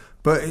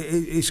but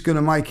it's going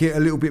to make it a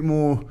little bit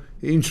more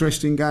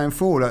interesting going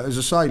forward. As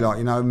I say, like,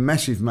 you know,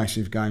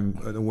 massive game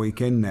at the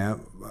weekend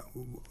now.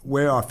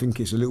 Where I think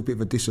it's a little bit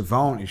of a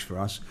disadvantage for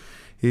us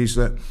is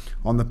that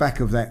on the back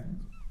of that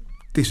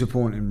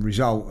disappointing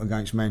result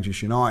against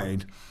Manchester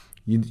United,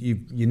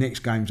 your next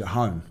game's at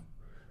home.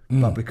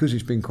 But because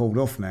it's been called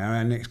off now,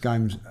 our next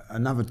game's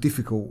another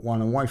difficult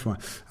one away from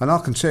it. And I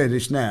can tell you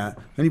this now,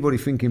 anybody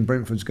thinking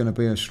Brentford's going to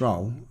be a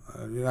stroll,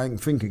 they can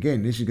think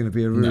again, this is going to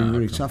be a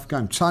really tough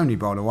game. Tony,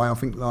 by the way, I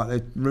think, like,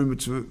 they're rumoured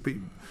to be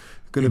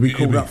going to be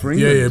called up for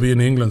England. Yeah, he'll be in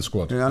the England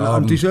squad. Yeah,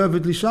 and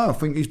deservedly so. I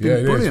think he's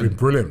been brilliant. He's been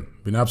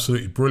brilliant. Been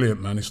absolutely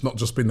brilliant, man. It's not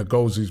just been the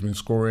goals he's been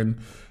scoring.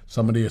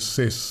 Some of the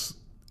assists.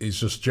 It's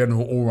just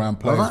general all-round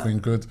play has been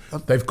good.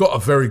 They've got a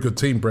very good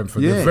team,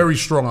 Brentford. Yeah. They're very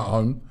strong at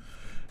home.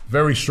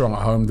 Very strong at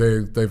home.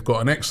 They've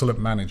got an excellent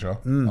manager,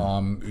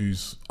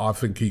 who's, I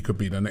think he could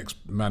be the next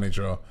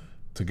manager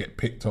to get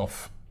picked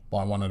off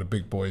by one of the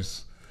big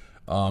boys,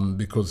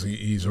 because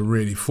he's a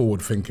really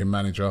forward-thinking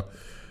manager.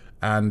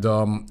 And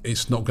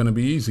it's not going to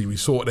be easy. We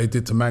saw what they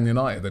did to Man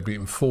United. They beat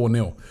them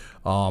 4-0.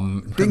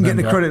 Didn't get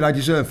the credit they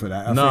deserve for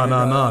that.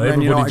 No.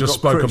 Everybody just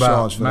spoke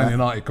about Man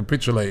United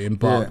capitulating.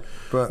 But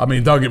I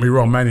mean, don't get me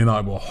wrong, Man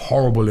United were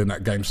horrible in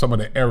that game. Some of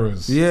the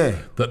errors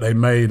that they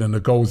made and the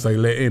goals they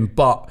let in.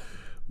 But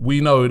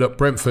we know that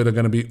Brentford are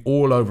going to be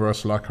all over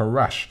us like a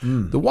rash.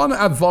 The one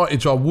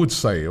advantage I would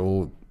say,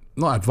 or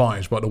not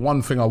advantage, but the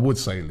one thing I would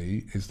say,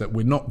 Lee, is that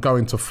we're not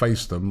going to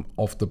face them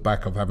off the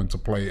back of having to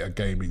play a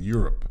game in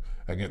Europe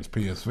against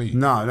PSV.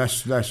 No,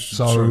 that's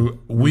so true.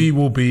 We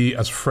will be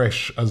as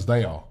fresh as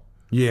they are.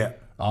 Yeah.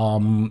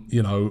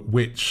 You know,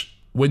 which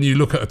when you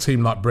look at a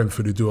team like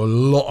Brentford who do a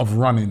lot of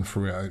running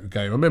through a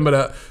game. I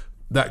remember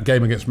that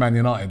game against Man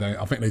United,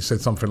 I think they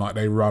said something like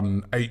they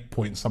run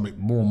 8-point-something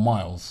more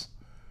miles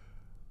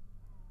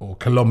or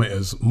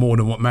kilometres more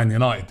than what Man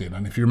United did.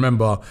 And if you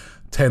remember,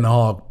 Ten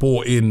Hag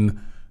brought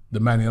in the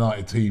Man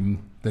United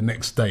team the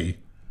next day,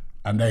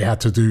 and they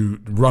had to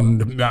run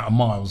the amount of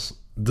miles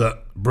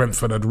that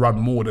Brentford had run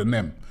more than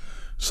them.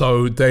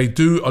 So they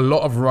do a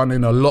lot of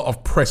running, a lot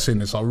of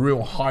pressing. It's a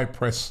real high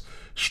press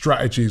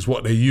strategy is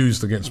what they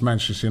used against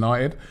Manchester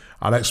United.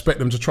 I'd expect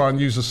them to try and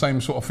use the same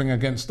sort of thing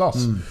against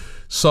us.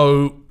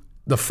 So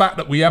the fact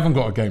that we haven't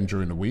got a game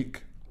during the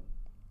week,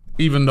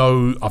 even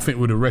though I think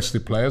we'd have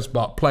rested players,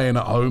 but playing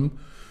at home,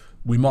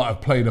 we might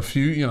have played a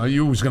few. You know,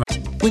 you're always going to...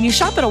 When you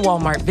shop at a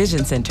Walmart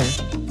Vision Center,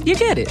 you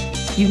get it.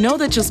 You know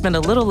that you'll spend a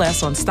little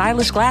less on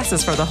stylish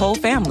glasses for the whole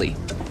family.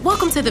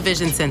 Welcome to the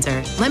Vision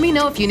Center. Let me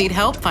know if you need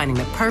help finding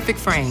the perfect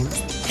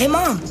frames. Hey,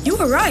 Mom, you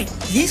were right.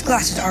 These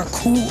glasses are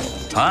cool.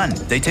 Hon,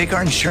 they take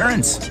our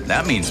insurance.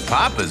 That means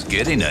Papa's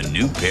getting a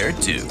new pair,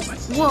 too.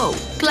 Whoa,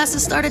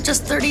 glasses start at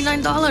just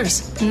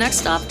 $39. Next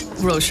stop,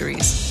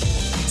 groceries.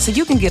 So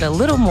you can get a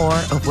little more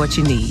of what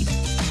you need.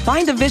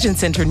 Find a Vision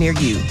Center near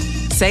you.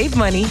 Save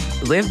money,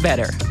 live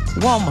better.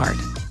 Walmart.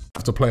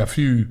 Have to play a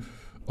few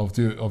of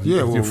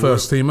your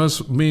first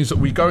teamers means that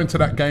we go into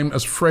that game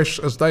as fresh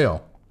as they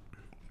are.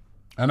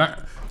 And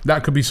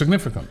that could be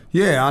significant.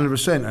 Yeah,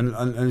 100%.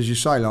 And as you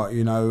say, like,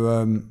 you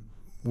know,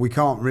 we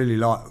can't really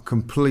like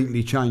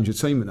completely change the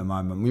team at the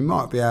moment. We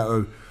might be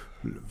able to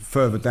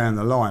further down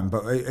the line,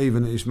 but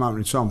even at this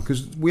moment in time,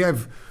 because we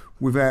have,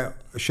 without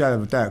a shadow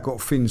of a doubt, got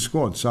a thin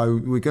squad. So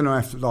we're going to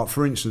have to, like,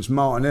 for instance,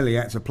 Martinelli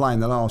had to play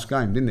in the last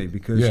game, didn't he?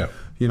 Because,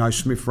 you know,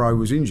 Smith Rowe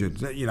was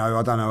injured. You know,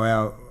 I don't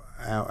know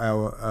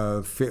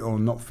how fit or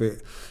not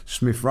fit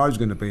Smith Rowe's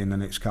going to be in the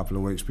next couple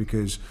of weeks,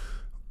 because,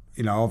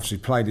 you know, obviously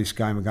played this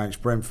game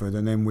against Brentford,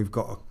 and then we've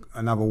got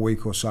another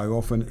week or so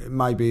off, and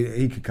maybe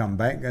he could come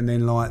back, and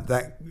then like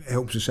that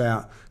helps us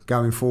out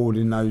going forward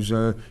in those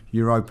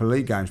Europa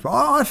League games. But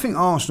I think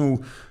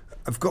Arsenal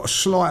have got a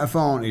slight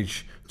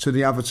advantage to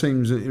the other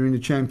teams that are in the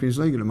Champions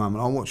League at the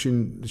moment. I'm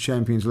watching the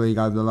Champions League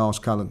over the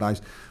last couple of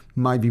days.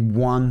 Maybe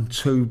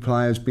 1-2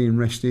 players being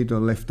rested or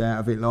left out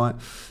of it,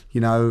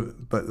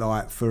 but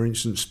like for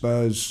instance,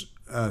 Spurs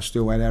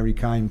still had Harry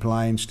Kane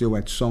playing, still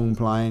had Song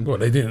playing. Well,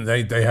 they didn't.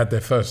 They had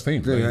their first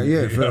team.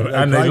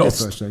 And they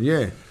lost. First team,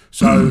 yeah.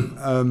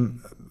 So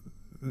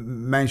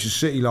Manchester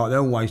City, they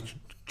always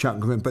chuck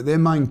them in, but their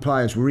main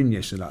players were in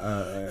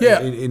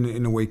yesterday.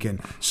 In the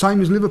weekend.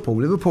 Same as Liverpool.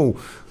 Liverpool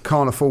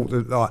can't afford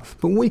to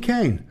but we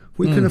can.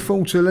 We can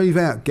afford to leave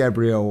out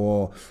Gabriel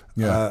or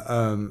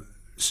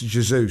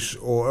Jesus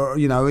or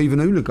even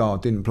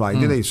Odegaard didn't play,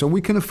 did he? So we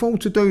can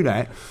afford to do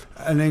that,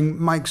 and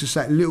then makes us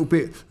that little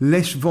bit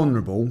less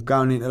vulnerable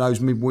going into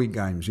those midweek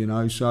games.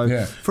 So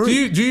do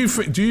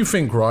you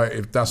think right,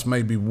 if that's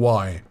maybe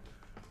why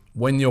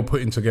when you're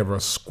putting together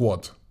a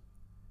squad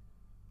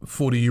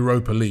for the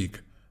Europa League,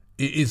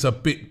 it is a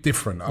bit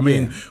different. I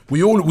mean,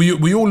 we all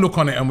look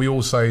on it and we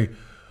all say,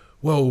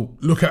 well,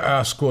 look at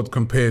our squad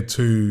compared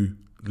to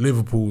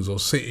Liverpool's or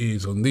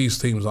City's and these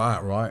teams like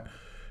that, right?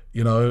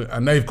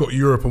 And they've got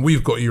Europe and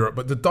we've got Europe,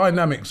 but the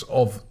dynamics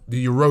of the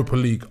Europa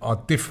League are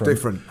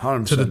different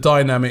 100%. to the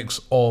dynamics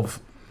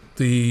of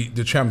the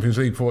Champions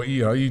League. For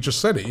you just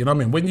said it.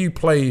 When you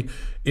play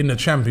in the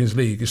Champions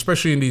League,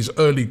 especially in these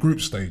early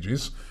group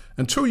stages,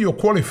 until you're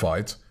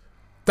qualified,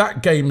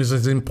 that game is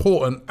as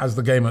important as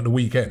the game at the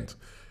weekend.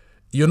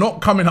 You're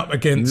not coming up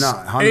against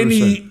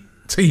any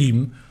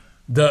team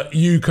that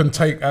you can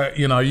take,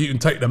 you can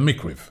take the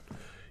mick with.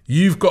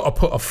 You've got to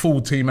put a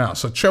full team out.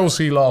 So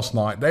Chelsea last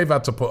night, they've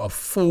had to put a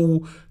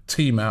full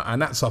team out,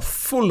 and that's a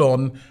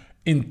full-on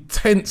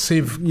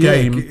intensive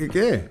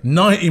game.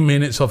 90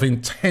 minutes of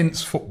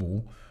intense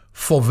football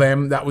for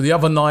them. That was the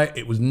other night.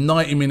 It was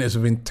 90 minutes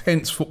of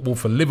intense football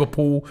for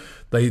Liverpool.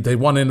 They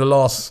won in the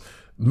last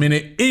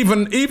minute.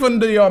 Even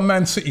the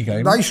Man City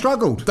game, they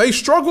struggled.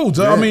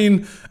 Yeah. I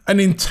mean, an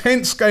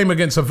intense game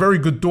against a very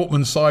good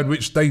Dortmund side,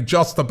 which they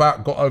just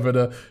about got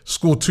over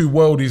scored 2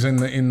 worldies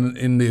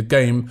in the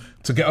game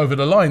to get over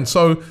the line.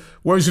 So,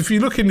 whereas if you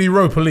look in the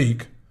Europa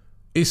League,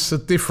 it's a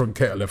different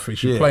kettle of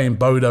fish. You're playing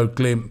Bodo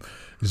Glimt,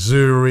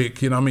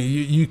 Zurich.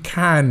 You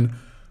can.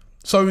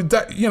 So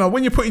that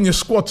when you're putting your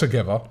squad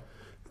together,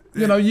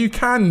 you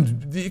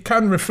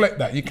can reflect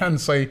that. You can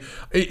say,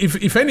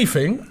 if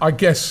anything, I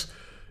guess.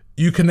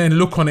 You can then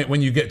look on it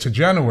when you get to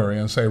January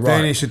and say, right,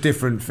 then it's a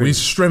different thing. We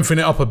strengthen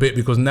it up a bit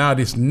because now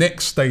this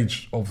next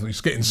stage of it's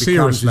getting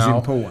serious now.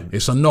 Important.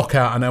 It's a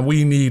knockout, and then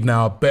we need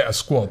now a better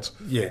squad.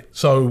 Yeah.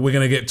 So we're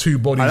going to get 2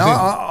 bodies in.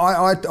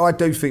 I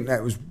do think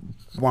that was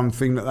one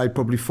thing that they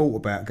probably thought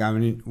about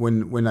going in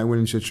when they went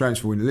into the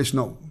transfer window. Let's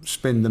not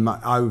spend them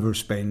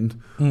overspend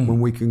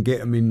when we can get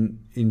them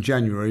in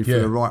January for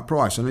the right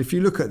price. And if you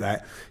look at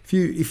that,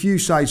 if you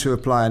say to a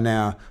player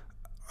now.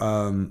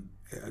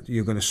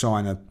 You're going to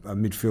sign a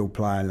midfield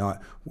player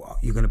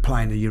you're going to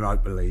play in the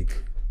Europa League,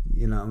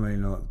 you know what I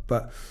mean?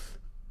 But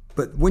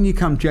when you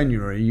come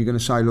January, you're going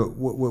to say, look,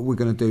 what we're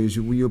going to do is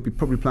you'll be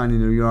probably playing in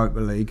the Europa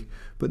League,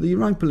 but the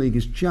Europa League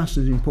is just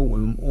as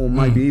important, or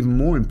maybe even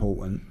more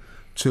important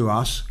to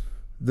us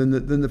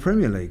than the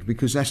Premier League,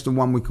 because that's the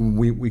one we can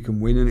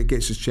win, and it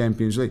gets us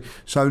Champions League.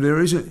 So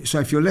so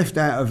if you're left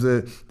out of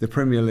the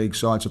Premier League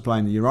side to play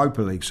in the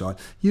Europa League side,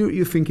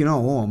 you're thinking,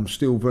 I'm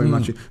still very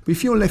much. But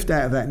if you're left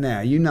out of that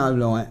now,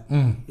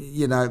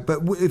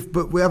 But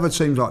with other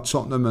teams like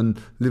Tottenham and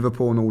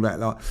Liverpool and all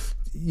that,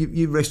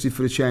 you rested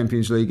for the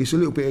Champions League. It's a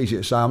little bit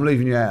easier to say, I'm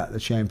leaving you out of the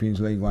Champions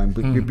League game,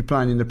 but you'll be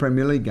playing in the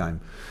Premier League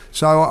game.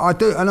 So I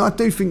do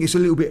think it's a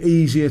little bit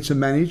easier to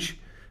manage.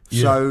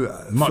 So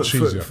much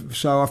easier.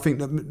 So I think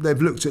that they've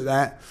looked at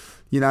that,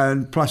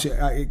 and plus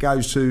it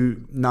goes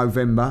to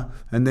November,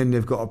 and then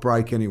they've got a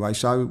break anyway.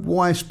 So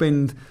why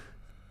spend,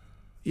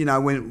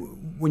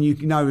 when you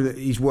know that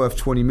he's worth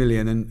 20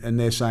 million and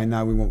they're saying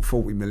no, we want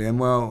 40 million.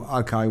 Well,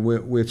 okay,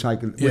 we'll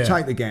take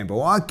the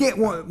gamble. I get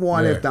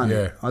why they've done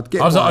it. I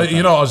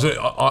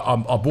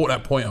brought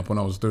that point up when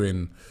I was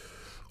doing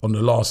on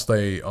the last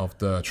day of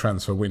the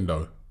transfer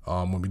window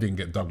when we didn't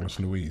get Douglas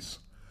Luiz.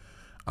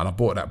 And I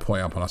brought that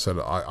point up and I said,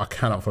 I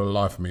cannot for the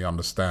life of me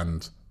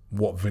understand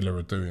what Villa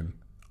are doing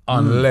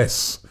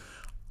unless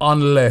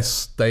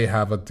they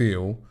have a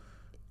deal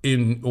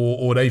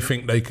or they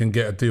think they can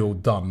get a deal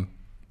done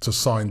to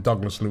sign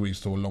Douglas Luiz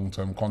to a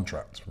long-term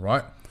contract,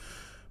 right?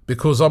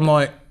 Because I'm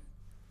like,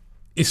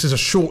 this is a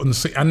shortened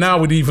season. And now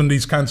with even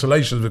these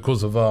cancellations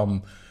because of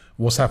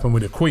what's happened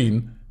with the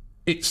Queen,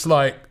 it's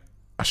like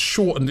a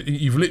shortened,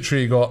 you've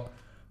literally got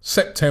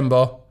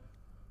September,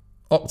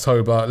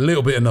 October, a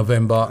little bit of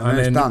November, and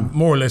then done.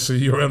 More or less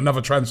you're another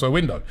transfer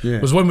window.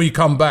 Because when we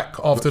come back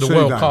after the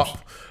World Cup,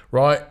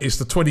 right, it's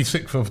the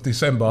 26th of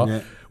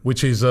December,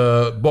 which is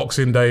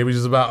Boxing Day, which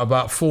is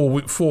about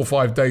 4 or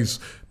 5 days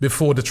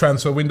before the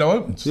transfer window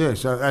opens. Yeah,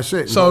 so that's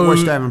it. So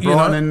West Ham and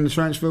Brighton, and the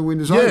transfer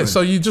window's open. Yeah,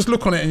 so you just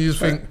look on it and you just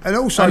think,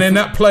 and then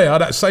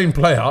that same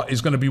player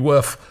is going to be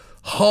worth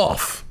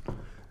half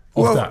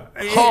of that.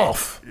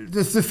 Half.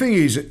 The thing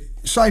is,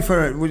 say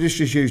we'll just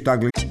use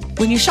Douglas.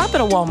 When you shop at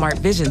a Walmart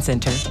Vision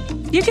Center,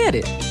 you get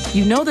it.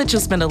 you know that you'll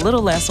spend a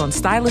little less on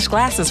stylish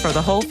glasses for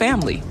the whole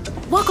family.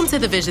 Welcome to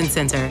the Vision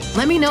Center.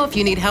 Let me know if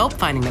you need help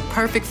finding the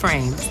perfect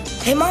frames.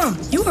 Hey, Mom,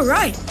 you were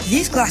right.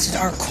 These glasses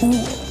are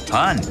cool.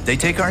 Hon, they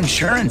take our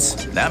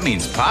insurance. That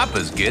means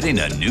Papa's getting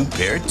a new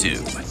pair too.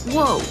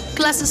 Whoa,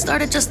 glasses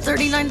start at just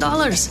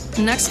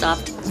 $39. Next stop,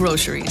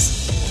 groceries.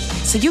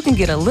 So you can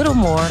get a little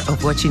more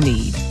of what you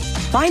need.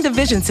 Find a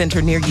Vision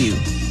Center near you.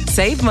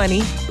 Save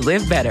money,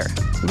 live better.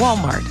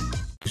 Walmart.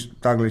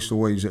 Douglas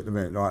Louise at the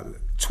minute, like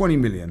 20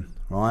 million,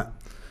 right?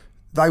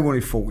 They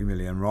wanted 40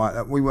 million,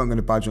 right? We weren't going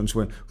to budge on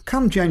 20.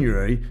 Come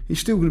January, it's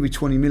still going to be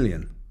 20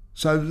 million.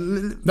 So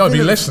no, it'd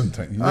be less than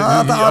 10.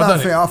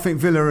 I think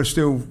Villa are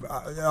still.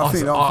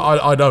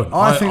 I don't.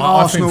 I think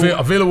Arsenal.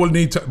 I think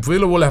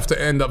Villa will have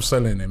to end up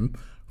selling him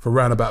for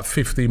around about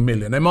 15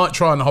 million. They might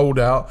try and hold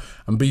out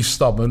and be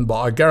stubborn,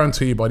 but I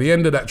guarantee you by the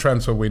end of that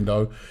transfer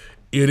window,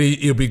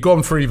 he'll be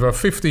gone for either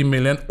 15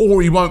 million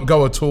or he won't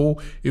go at all.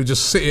 He'll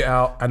just sit it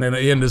out, and then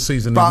at the end of the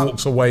season he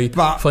walks away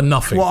for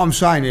nothing. What I'm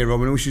saying here,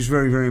 Robin, which is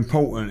very, very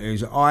important,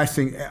 is I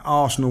think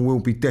Arsenal will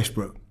be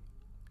desperate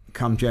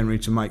come January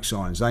to make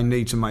signings. They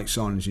need to make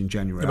signings in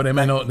January. Yeah, but they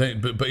may not.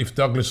 But if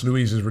Douglas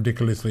Luiz is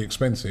ridiculously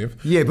expensive,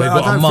 yeah, but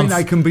I don't think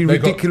they can be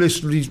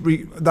ridiculously.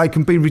 They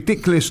can be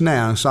ridiculous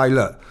now and say,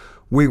 look,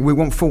 we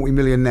want 40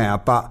 million now,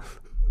 but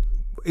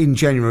in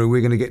January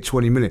we're going to get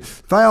 20 million.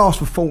 If they ask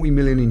for 40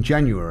 million in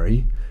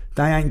January,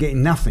 they ain't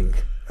getting nothing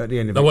at the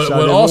end of it. Well, so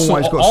they've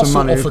always got some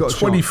money. Offered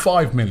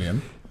 25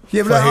 million.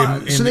 Yeah,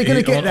 but so they're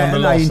going to get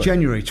that in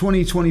January,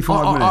 25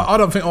 million. I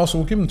don't think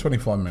Arsenal will give them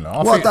 25 million.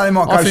 I think they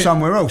might go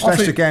somewhere else.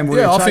 That's the gamble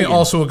they're taking. I think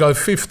Arsenal will go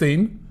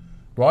 15.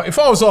 Right? If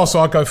I was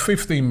Arsenal, I'd go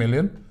 15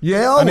 million.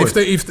 Yeah, I would.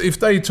 If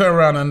they turn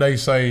around and they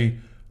say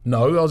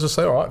no, I'll just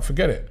say, all right,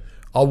 forget it.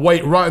 I'll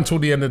wait right until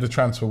the end of the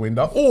transfer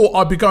window, or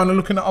I'd be going and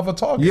looking at other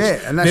targets. Yeah,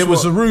 and that's there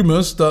was the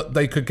rumours that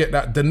they could get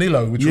that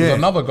Danilo, which was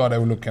another guy they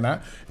were looking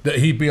at, that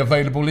he'd be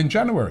available in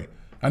January,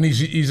 and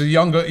he's a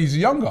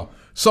younger.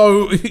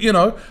 So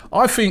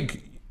I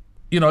think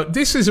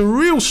this is a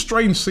real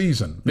strange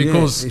season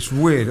because it's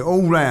weird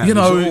all round.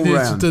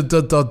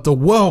 The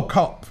World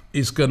Cup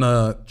is going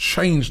to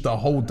change the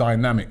whole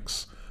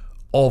dynamics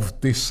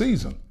of this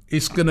season.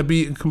 It's going to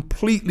be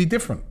completely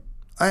different.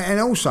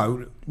 And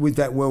also, with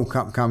that World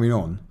Cup coming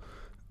on,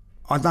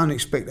 I don't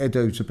expect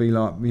Edu to be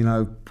like,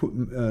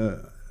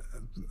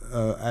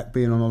 at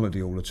being on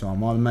holiday all the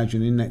time. I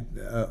imagine in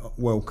that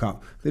World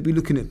Cup, they'd be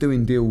looking at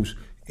doing deals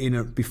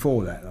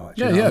before that.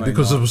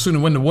 Because as soon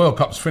as when the World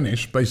Cup's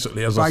finished,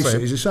 basically, as I say,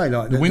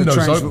 the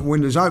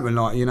window's open.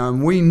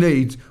 And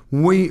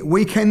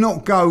we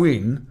cannot go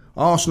in,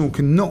 Arsenal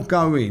cannot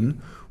go in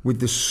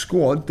with the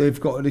squad they've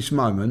got at this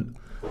moment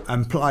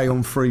and play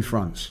on three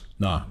fronts.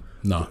 No.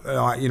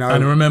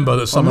 And remember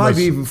that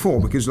maybe even four,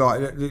 because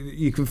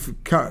you can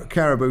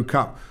Carabao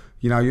Cup.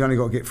 You only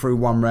got to get through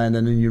one round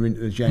and then you're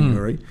into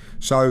January.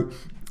 So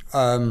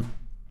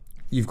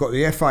you've got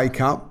the FA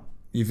Cup,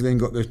 you've then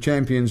got the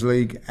Champions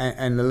League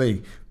and the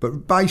league.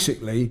 But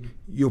basically,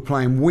 you're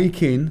playing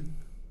week in,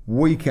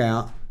 week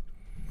out,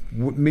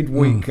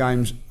 midweek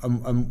games.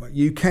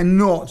 You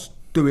cannot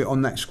do it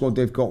on that squad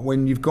they've got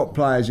when you've got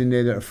players in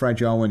there that are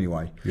fragile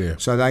anyway. Yeah.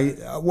 So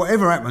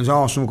whatever happens,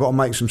 Arsenal got to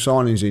make some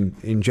signings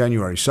in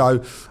January.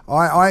 So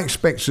I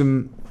expect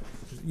some,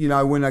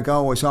 when they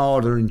go, it's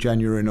harder in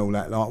January and all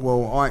that.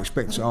 I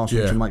expect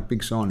Arsenal to make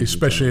big signings,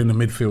 especially in the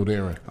midfield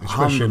area.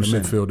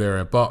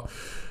 But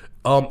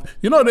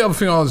the other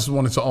thing I just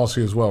wanted to ask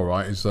you as well,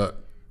 right, is that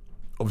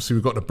obviously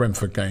we've got the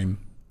Brentford game.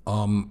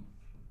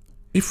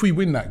 If we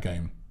win that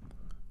game,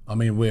 I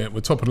mean we're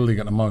top of the league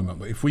at the moment,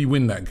 but if we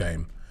win that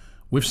game,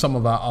 with some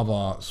of the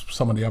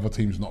other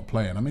teams not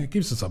playing, I mean, it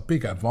gives us a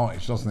big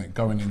advantage, doesn't it,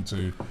 going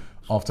into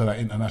after that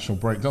international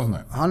break, doesn't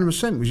it?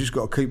 100%. We just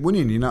got to keep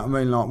winning. You know what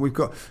I mean?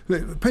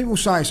 Like people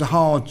say it's a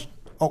hard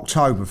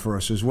October for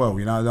us as well.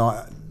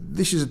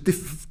 This is a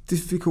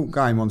difficult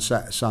game on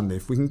Sunday.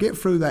 If we can get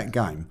through that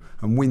game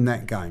and win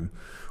that game,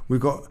 we've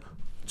got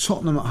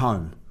Tottenham at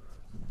home.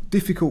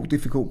 Difficult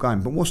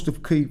game. But what's the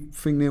key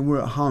thing there?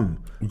 We're at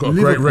home. We've got a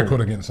great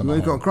record against them.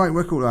 We've got a great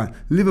record.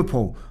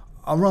 Liverpool.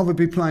 I'd rather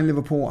be playing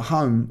Liverpool at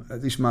home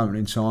at this moment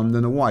in time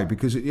than away,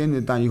 because at the end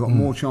of the day you've got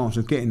more chance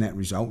of getting that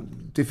result,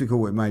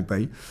 difficult it may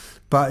be.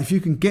 But if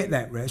you can get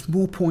that rest,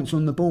 more points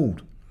on the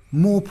board.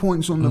 All of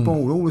a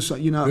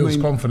sudden, builds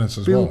confidence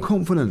as well. Build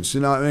confidence,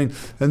 you know what I mean?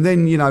 And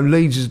then,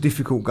 Leeds is a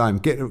difficult game.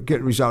 Get a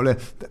result there.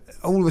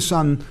 All of a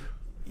sudden,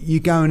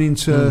 you're going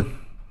into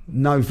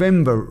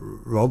November,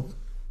 Rob.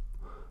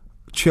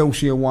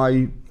 Chelsea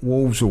away,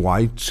 Wolves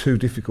away, two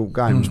difficult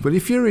games. But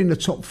if you're in the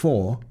top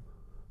four,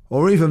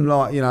 or even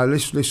let's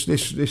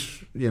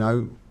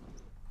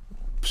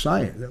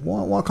say it.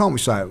 Why can't we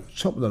say it?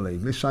 Top of the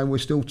league. Let's say we're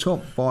still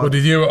top. Did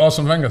you hear what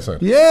Arsene Wenger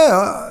said?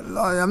 Yeah,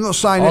 I'm not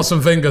saying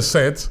Arsene Wenger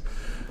said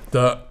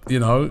that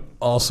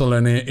Arsenal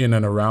in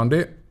and around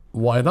it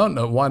Why don't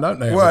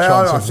they have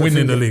a chance of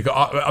winning the league?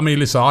 I mean,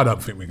 listen, I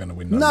don't think we're going to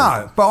win that league.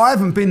 No, but I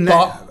haven't been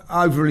that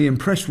overly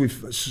impressed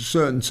with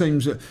certain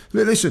teams.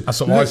 Listen,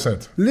 that's what I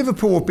said.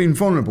 Liverpool have been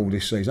vulnerable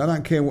this season. I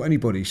don't care what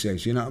anybody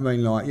says. You know what I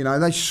mean? Like, you know,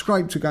 they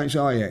scraped against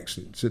Ajax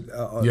at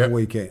the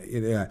weekend.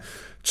 Yeah.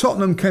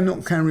 Tottenham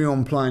cannot carry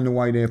on playing the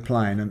way they're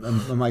playing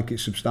and make it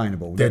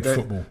sustainable. Dead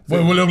football.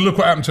 Well, look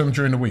what happened to them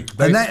during the week.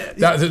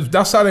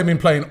 That's how they've been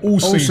playing all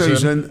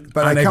season.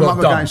 But they come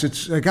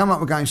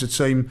up against a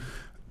team.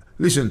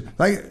 Listen,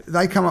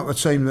 they come up with a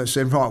team that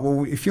said, right,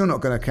 well, if you're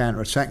not going to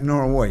counter attack,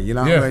 nor are we. You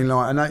know what I mean?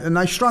 Like, and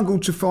they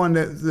struggled to find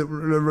the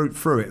route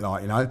through it.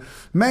 Like, you know,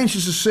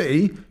 Manchester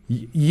City,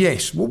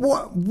 yes.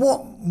 Well,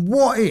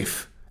 what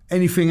if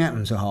anything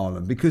happened to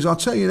Haaland? Because I'll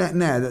tell you that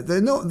now, that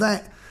they're not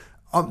that.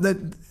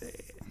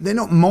 They're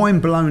not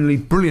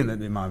mind-blowingly brilliant at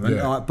the moment,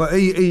 like, but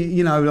he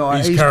you know,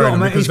 like he's carrying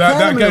them because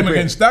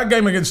that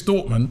game against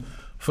Dortmund,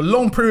 for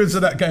long periods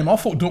of that game, I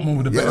thought Dortmund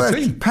were the better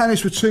team.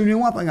 Palace were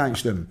 2-0 up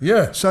against them.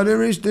 Yeah. So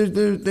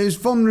there's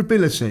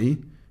vulnerability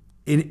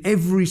in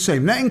every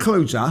team. That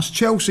includes us.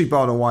 Chelsea,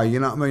 by the way, you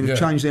know what I mean, have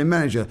changed their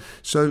manager.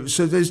 So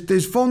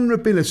there's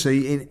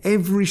vulnerability in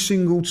every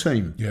single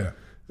team. Yeah.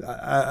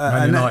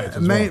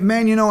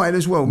 Man United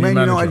as well. Man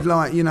United,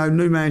 like, you know,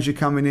 new manager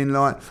coming in.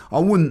 Like, I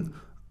wouldn't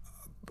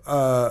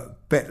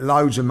bet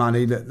loads of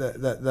money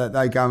that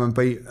they go and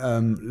beat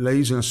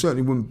Leeds, and I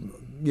certainly wouldn't,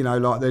 you know,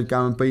 like they'd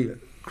go and beat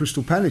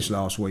Crystal Palace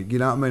last week. You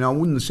know what I mean? I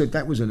wouldn't have said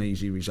that was an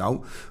easy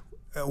result.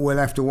 We'll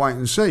have to wait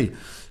and see.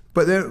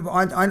 But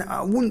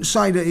I wouldn't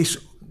say that it's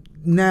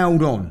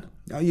nailed on.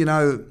 You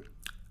know,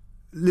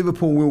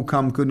 Liverpool will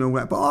come good and all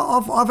that. But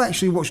I've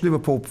actually watched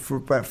Liverpool for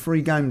about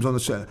 3 games on the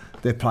set.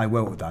 They play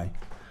well today.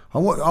 I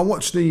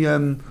watched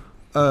the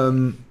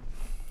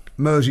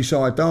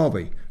Merseyside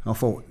derby. I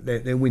thought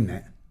they'll win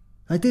that.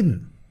 They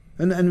didn't.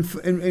 And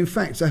in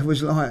fact, they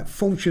was like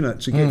fortunate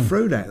to get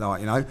through that, like,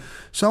 you know.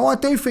 So I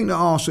do think that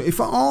Arsenal,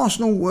 if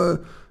Arsenal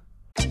were...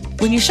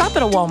 When you shop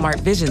at a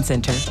Walmart Vision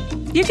Center,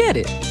 you get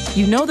it.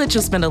 You know that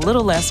you'll spend a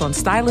little less on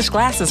stylish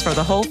glasses for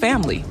the whole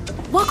family.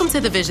 Welcome to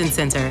the Vision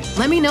Center.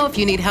 Let me know if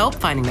you need help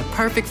finding the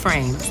perfect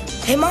frames.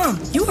 Hey, Mom,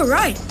 you were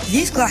right.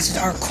 These glasses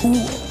are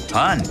cool.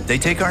 Hon, they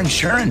take our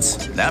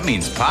insurance. That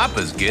means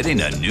Papa's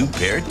getting a new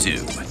pair,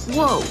 too.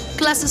 Whoa,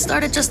 glasses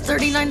start at just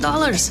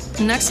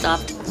 $39. Next stop,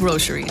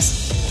 groceries.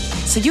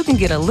 So you can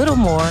get a little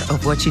more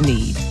of what you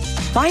need.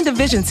 Find a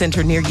Vision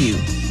Center near you.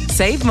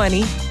 Save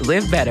money,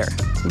 live better.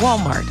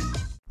 Walmart.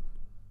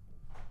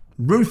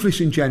 Ruthless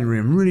in January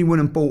and really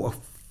went and bought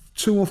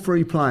 2 or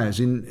 3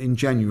 players in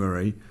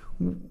January.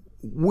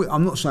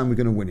 I'm not saying we're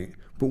going to win it,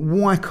 but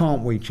why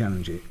can't we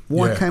challenge it?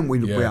 Why can't we?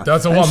 Yeah.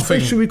 That's the one thing.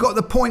 Especially we've got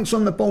the points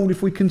on the board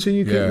if we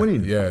continue to keep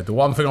winning. Yeah, the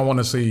one thing I want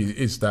to see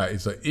is that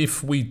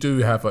if we do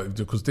have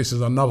because this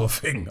is another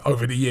thing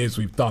over the years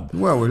we've done.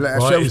 Well, we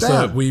let ourselves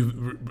down.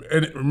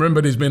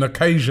 Remember, there's been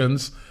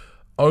occasions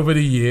over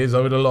the years,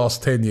 over the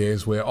last 10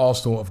 years, where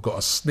Arsenal have got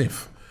a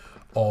sniff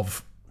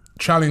of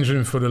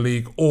challenging for the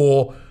league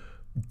or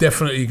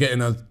definitely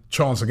getting a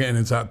chance of getting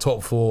into that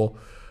top 4.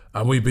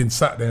 And we've been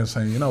sat there and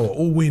saying, you know what,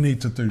 all we need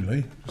to do,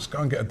 Lee, just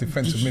go and get a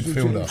defensive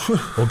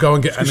midfielder, or go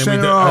and get, and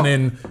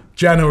then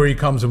January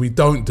comes and we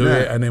don't do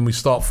it, and then we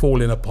start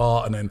falling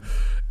apart, and then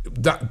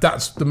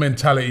that's the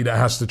mentality that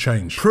has to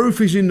change.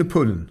 Proof is in the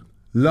pudding.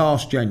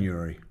 Last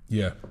January,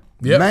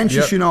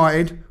 Manchester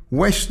United,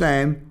 West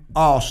Ham,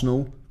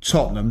 Arsenal,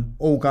 Tottenham,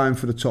 all going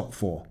for the top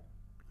 4,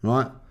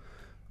 right?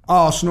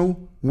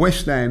 Arsenal,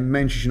 West Ham,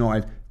 Manchester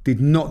United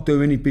did not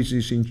do any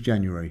business in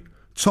January.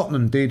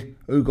 Tottenham did.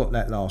 Who got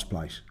that last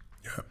place?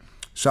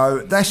 So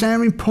that's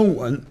how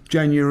important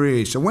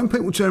January is. So when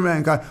people turn around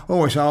and go,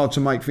 oh, it's hard to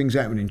make things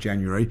happen in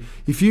January,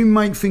 if you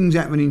make things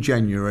happen in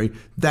January,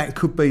 that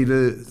could be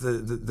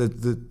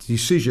the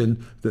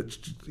decision that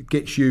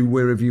gets you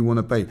wherever you want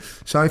to be.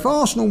 So if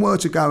Arsenal were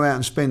to go out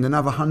and spend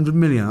another 100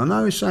 million, I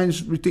know it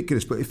sounds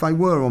ridiculous, but if they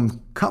were on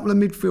a couple of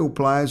midfield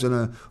players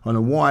and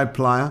a wide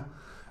player,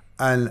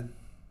 and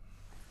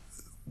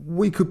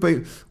we could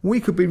be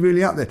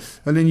really up there.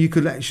 And then you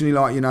could actually,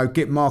 like, you know,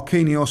 get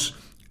Marquinhos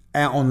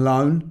out on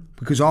loan,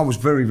 because I was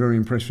very, very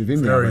impressed with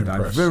him the other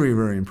day. Very,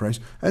 very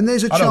impressed. And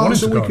there's a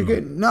chance that we could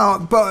get...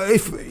 No, but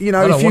if you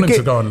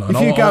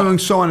go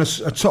and sign a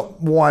top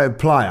wide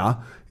player,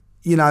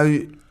 you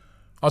know...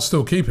 I'd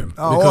still keep him.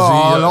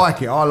 I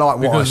like it. I like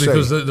what I see.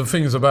 Because the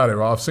thing is about it,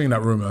 right? I've seen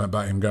that rumour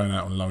about him going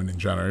out on loan in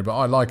January, but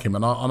I like him.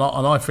 And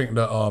I think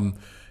that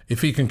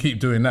if he can keep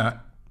doing that,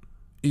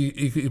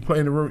 he play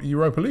in the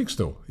Europa League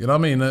still. You know what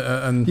I mean?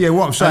 And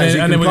what I'm saying is he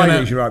can play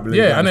in the Europa League.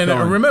 Yeah, and then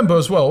remember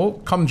as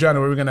well, come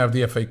January, we're going to have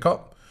the FA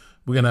Cup.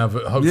 We're going to have,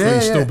 hopefully,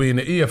 still be in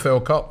the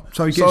EFL Cup.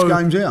 So he gets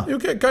games here. He'll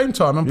get game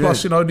time. And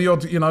plus, you know, the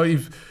odd, you know,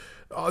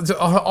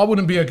 I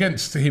wouldn't be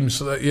against him.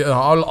 So, you know,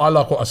 I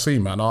like what I see,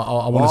 man.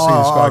 I want to see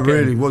this guy. I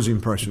really was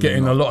impressed with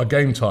getting a lot of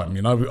game time,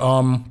 you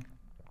know.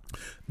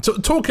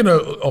 Talking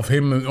of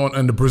him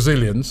and the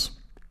Brazilians,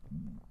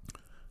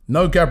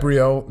 no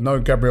Gabriel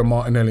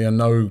Martinelli and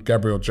no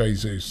Gabriel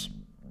Jesus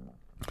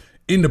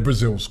in the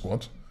Brazil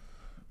squad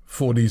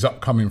for these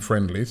upcoming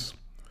friendlies.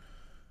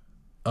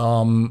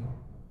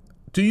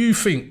 do you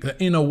think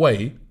that in a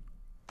way,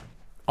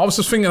 I was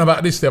just thinking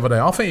about this the other day,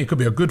 I think it could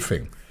be a good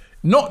thing.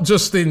 Not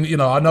just in,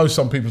 I know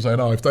some people say,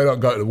 no, if they don't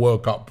go to the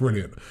World Cup,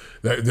 brilliant.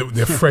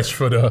 They're fresh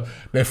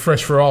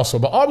for Arsenal.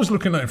 But I was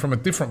looking at it from a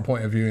different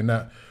point of view in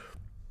that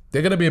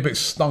they're going to be a bit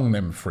stung,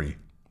 them three,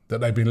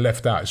 that they've been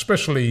left out.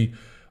 Especially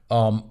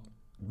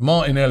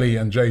Martinelli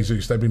and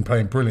Jesus, they've been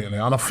playing brilliantly.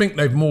 And I think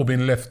they've more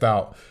been left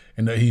out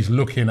in that he's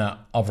looking at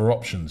other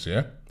options,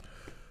 yeah?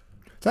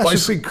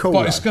 That's a big call.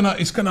 But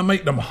it's gonna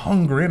make them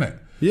hungry, innit?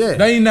 Yeah.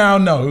 They now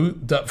know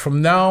that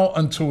from now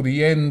until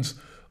the end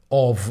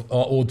of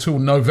or till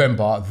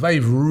November,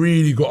 they've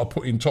really got to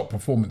put in top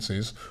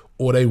performances,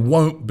 or they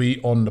won't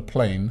be on the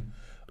plane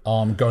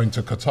going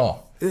to Qatar.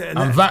 Yeah,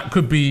 and that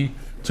could be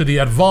to the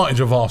advantage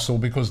of Arsenal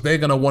because they're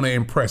going to want to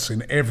impress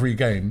in every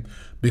game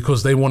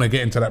because they want to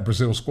get into that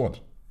Brazil squad.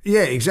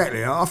 Yeah,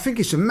 exactly. I think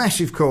it's a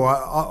massive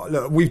call.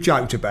 Look, we've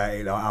joked about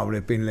it, like,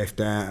 they've been left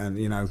out, and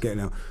getting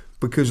out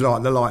because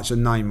like the likes of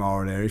Neymar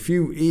are there. If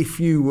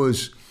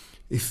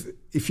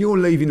you're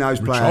leaving those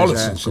players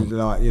out, so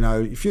like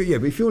if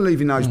you're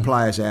leaving those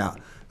players out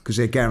because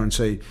they're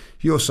guaranteed,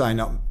 you're saying,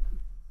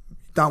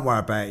 don't worry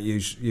about it,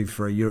 you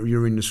three,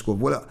 you're in the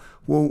squad.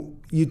 Well,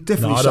 you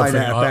definitely say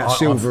that about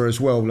Silva as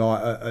well.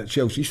 Like at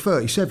Chelsea, he's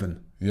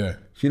 37. Yeah.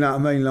 Do you know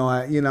what I mean?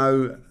 Like,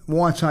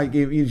 why take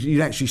him?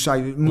 You'd actually say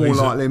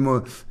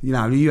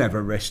you have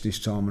a rest this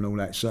time and all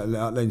that. So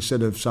like,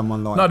 instead of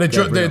someone like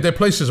their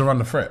places are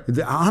under threat.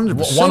 100%,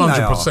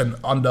 100%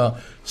 under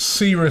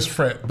serious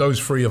threat. Those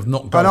three have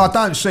not gone. But I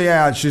don't see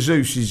how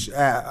Jesus is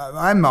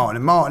and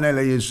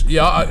Martinelli is.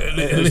 Yeah,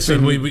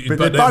 listen, but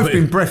they've both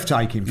been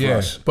breathtaking for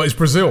us. But it's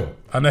Brazil,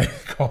 and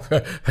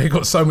they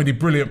got so many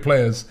brilliant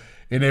players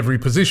in every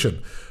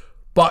position.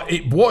 But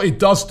what it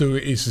does do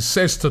is it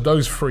says to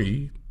those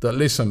three that,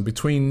 listen,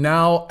 between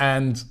now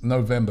and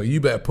November,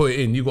 you better put it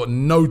in. You've got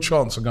no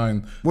chance of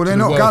going. Well, they're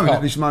not going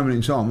at this moment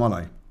in time,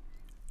 are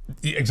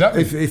they?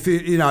 Exactly.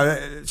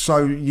 If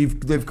so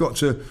they've got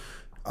to.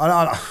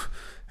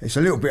 It's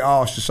a little bit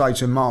harsh to say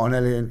to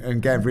Martinelli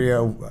and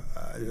Gabriel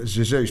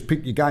Jesus,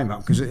 pick your game up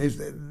because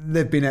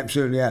they've been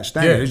absolutely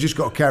outstanding. They've just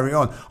got to carry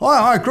on.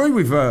 I agree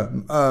with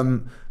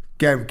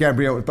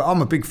Gabriel, but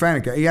I'm a big fan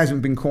of Gabriel. He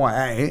hasn't been quite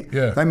at it.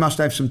 Yeah. They must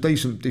have some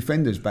decent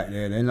defenders back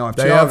there then. Like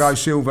Thiago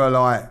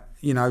Silva,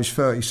 he's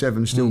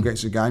 37, still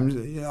gets a game.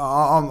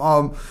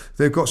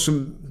 They've got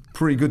some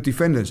pretty good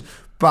defenders.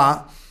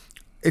 But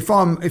if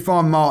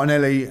I'm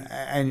Martinelli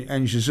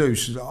and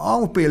Jesus, I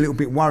would be a little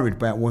bit worried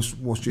about what's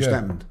just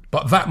happened.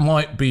 But that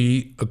might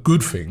be a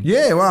good thing.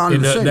 Yeah, well,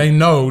 100%. They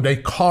know they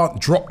can't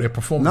drop their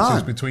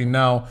performances between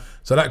now.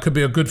 So that could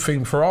be a good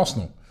thing for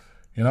Arsenal.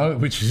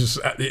 Which is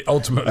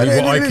ultimately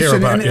what I care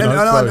about.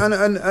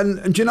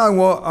 And do you know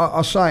what?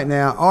 I'll say it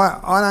now.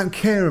 I don't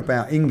care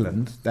about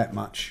England that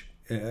much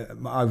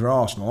over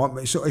Arsenal.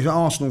 It's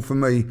Arsenal for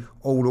me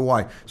all the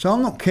way. So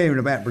I'm not caring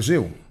about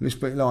Brazil. Let's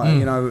be at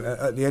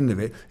the end of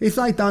it. If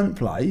they don't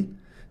play,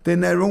 then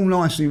they're all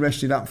nicely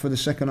rested up for the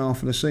second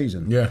half of the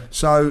season. Yeah.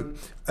 So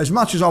as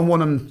much as I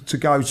want them to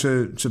go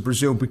to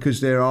Brazil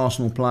because they're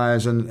Arsenal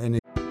players and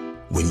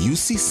when you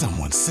see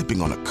someone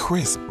sipping on a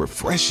crisp,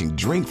 refreshing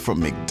drink from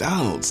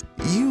McDonald's,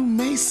 you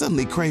may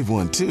suddenly crave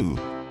one too.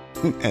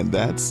 And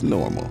that's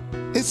normal.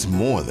 It's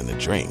more than a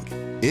drink.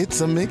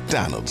 It's a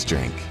McDonald's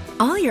drink.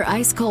 All your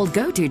ice-cold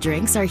go-to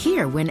drinks are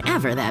here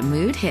whenever that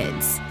mood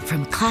hits.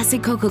 From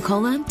classic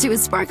Coca-Cola to a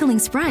sparkling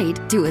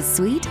Sprite to a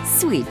sweet,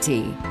 sweet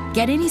tea.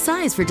 Get any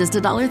size for just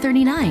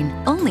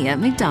 $1.39, only at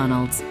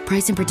McDonald's.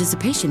 Price and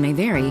participation may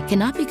vary,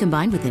 cannot be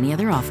combined with any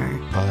other offer.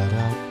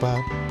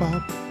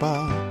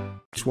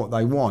 It's what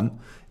they want.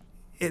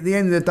 At the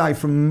end of the day,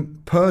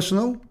 from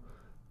personal,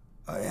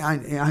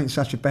 it ain't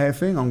such a bad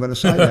thing. I'm going to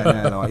say that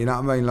now. You know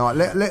what I mean?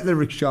 Let the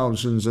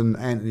Richarlisons and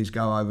Anthony's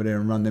go over there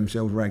and run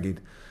themselves ragged.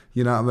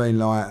 You know what I mean?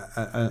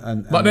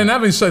 But then,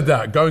 having said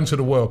that, going to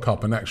the World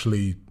Cup and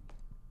actually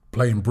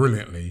playing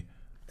brilliantly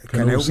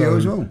can help you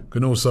as well.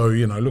 Can also,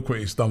 look what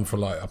he's done for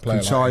a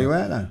player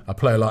a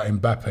player like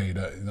Mbappe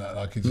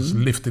that he just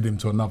lifted him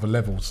to another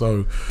level.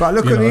 So, but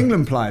look at the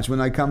England players when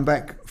they come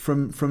back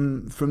from the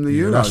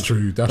Euros. That's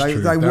true.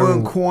 They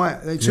weren't quite.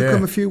 It took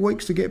them a few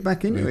weeks to get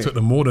back into it. It took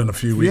them more than a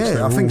few weeks.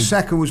 Yeah, I think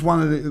Saka was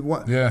one of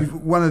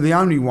the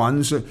only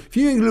ones. If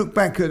you look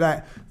back at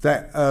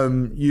that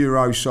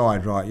Euro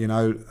side, right?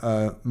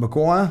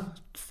 Maguire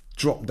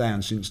dropped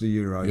down since the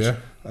Euros. Yeah.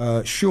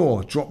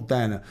 Shaw dropped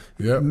down.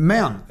 Yep.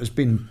 Mount has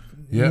been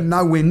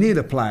nowhere near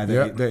the player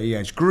that he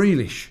has.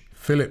 Grealish.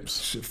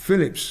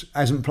 Phillips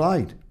hasn't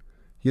played.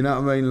 You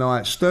know what I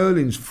mean?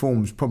 Sterling's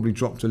form's probably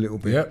dropped a little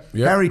bit.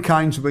 Yep. Harry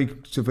Kane, to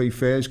be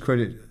fair,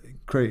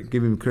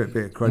 give him a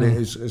bit of credit,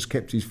 has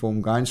kept his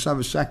form going. So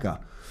has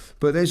Saka.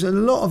 But there's a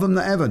lot of them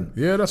that haven't.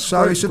 Yeah, that's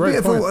so. Great, it's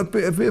a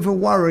bit of a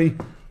worry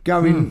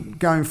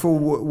going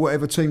forward.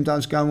 Whatever team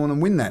does go on and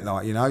win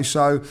that,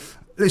 So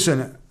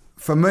listen,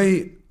 for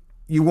me,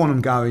 you want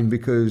them going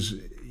because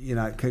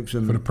it keeps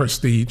them for the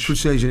prestige,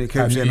 and it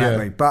keeps them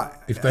happy.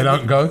 But if they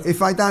don't go,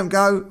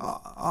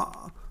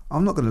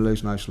 I'm not going to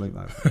lose no sleep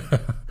over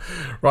it.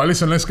 Right,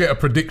 listen, let's get a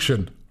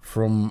prediction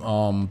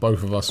from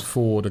both of us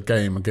for the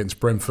game against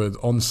Brentford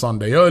on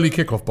Sunday. Early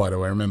kickoff, by the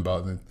way.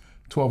 Remember, the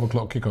 12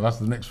 o'clock kickoff. That's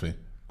the next thing.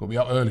 Got to be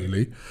up early,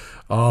 Lee.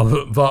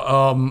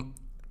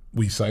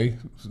 We say,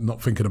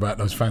 not thinking about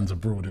those fans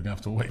abroad who are going to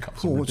have to wake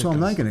up. What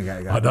time are they going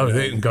to go? I know,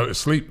 they didn't go to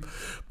sleep.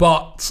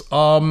 But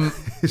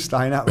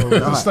staying up all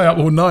night. Stay up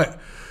all night.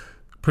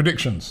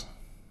 Predictions?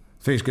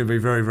 I think it's going to be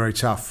very, very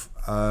tough.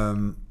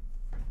 Do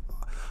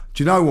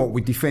you know what?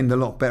 We defend a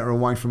lot better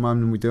away from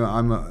home than we do at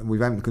home. We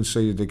haven't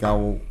conceded a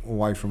goal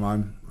away from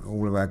home.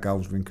 All of our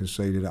goals have been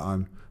conceded at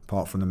home,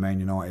 apart from the Man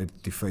United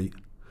defeat,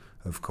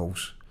 of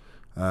course.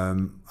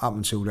 Up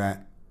until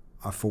that,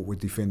 I thought we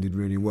defended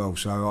really well.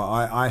 So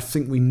I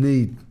think we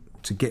need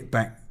to get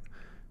back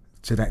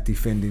to that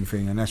defending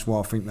thing, and that's why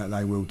I think that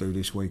they will do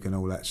this week and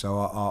all that. So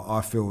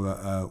I feel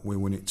that we'll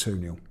win it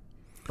 2-0,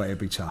 but it'll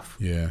be tough.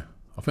 Yeah,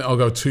 I think I'll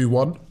go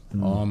 2-1.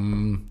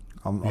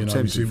 I'm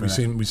tempted for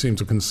that. We seem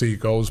to concede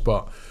goals,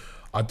 but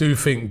I do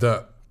think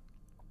that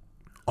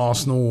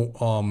Arsenal,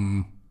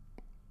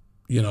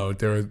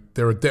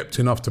 they're adept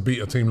enough to beat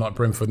a team like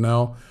Brentford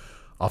now.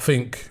 I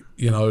think,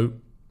 we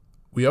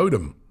owed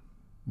them.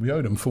 We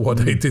owed them for what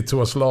they did to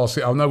us last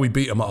year. I know we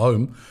beat them at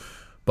home,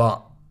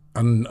 but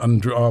it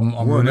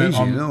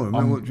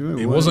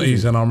wasn't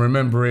easy. And I'm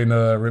remembering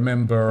the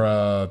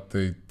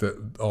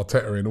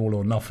Arteta in All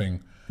or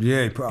Nothing.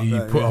 Yeah, he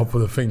put up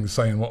with the thing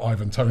saying what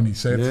Ivan Toney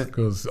said,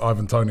 because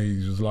Ivan Toney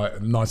was like a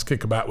nice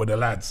kickabout with the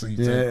lads.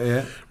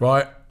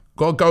 Right,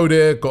 got to go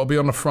there, got to be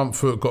on the front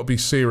foot, got to be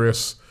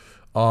serious.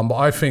 But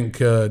I think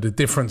the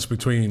difference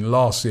between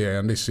last year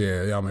and this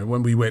year,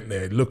 when we went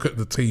there, look at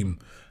the team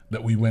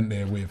that we went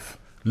there with.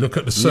 Look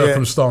at the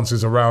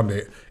circumstances around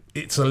it.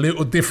 It's a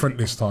little different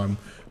this time.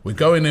 We're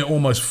going there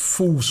almost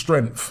full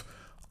strength.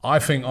 I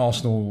think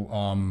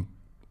Arsenal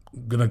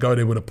going to go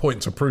there with a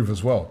point to prove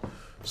as well.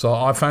 So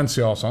I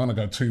fancy Arsenal. I'm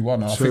going to go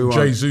 2-1. I think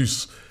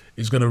Jesus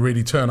is going to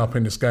really turn up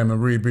in this game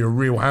and really be a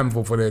real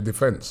handful for their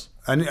defence.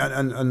 And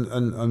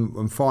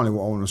finally,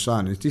 what I want to say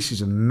is this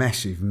is a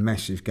massive,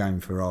 massive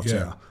game for Arteta.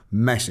 Yeah.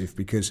 Massive,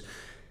 because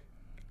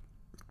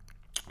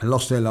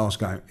lost their last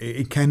game.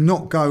 It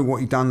cannot go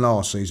what he done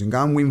last season.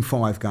 Go and win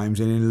 5 games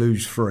and then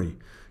lose 3.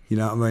 You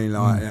know what I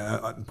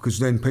mean? Because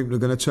then people are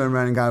going to turn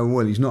around and go,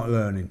 well, he's not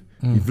learning.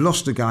 You've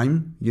lost a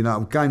game,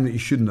 a game that you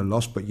shouldn't have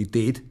lost, but you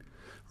did,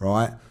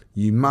 right?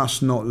 You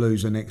must not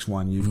lose the next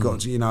one. You've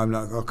got to,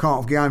 I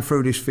can't be going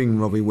through this thing,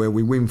 Robbie, where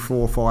we win 4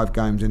 or 5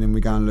 games and then we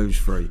go and lose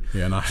 3.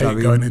 Yeah, and I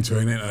hate going into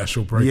an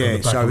international break on the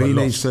back of a he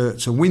loss.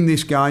 needs to win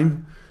this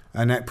game,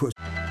 and that puts...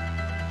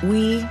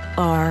 We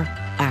are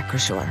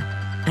Acrisure,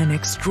 an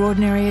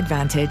extraordinary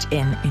advantage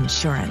in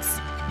insurance,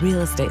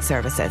 real estate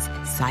services,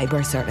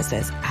 cyber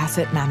services,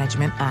 asset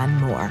management, and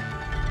more.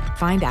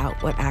 Find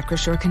out what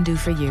Acrisure can do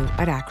for you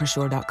at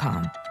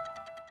acrisure.com.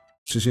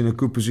 Us in a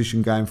good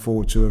position going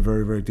forward to a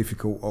very, very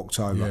difficult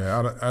October.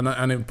 Yeah,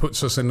 and it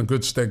puts us in a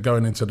good stead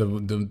going into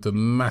the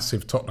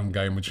massive Tottenham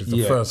game, which is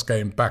the first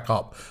game back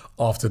up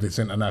after this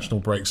international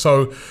break.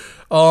 So,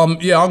 I'm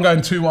going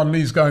 2-1.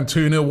 Lee's going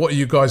 2-0. What are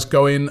you guys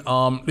going?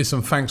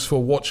 Listen, thanks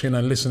for watching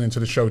and listening to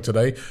the show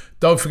today.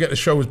 Don't forget the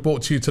show was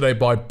brought to you today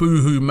by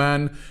Boohoo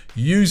Man.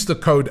 Use the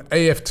code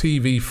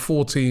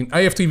AFTV10,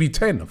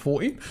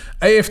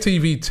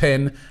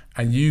 AFTV10,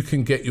 and you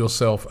can get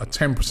yourself a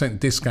 10%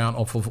 discount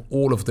off of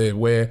all of their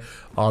wear.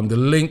 The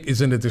link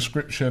is in the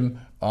description.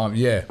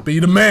 Be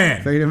the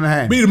man. Be the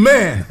man. Be the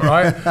man,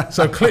 right?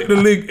 So click the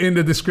link in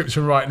the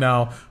description right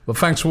now. But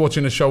thanks for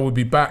watching the show. We'll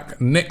be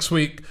back next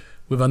week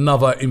with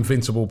another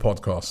Invincible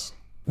podcast.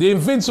 The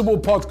Invincible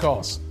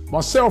podcast.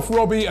 Myself,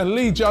 Robbie, and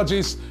Lee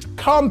Judges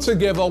come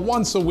together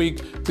once a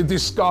week to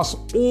discuss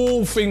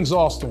all things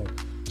Arsenal.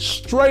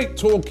 Straight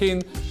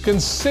talking,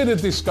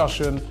 considered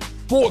discussion,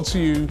 brought to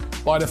you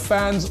by the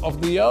fans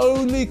of the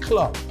only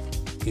club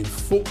in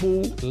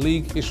Football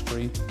League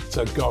history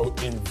to go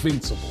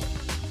invincible.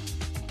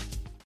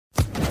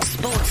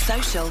 Sports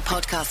Social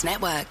Podcast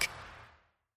Network.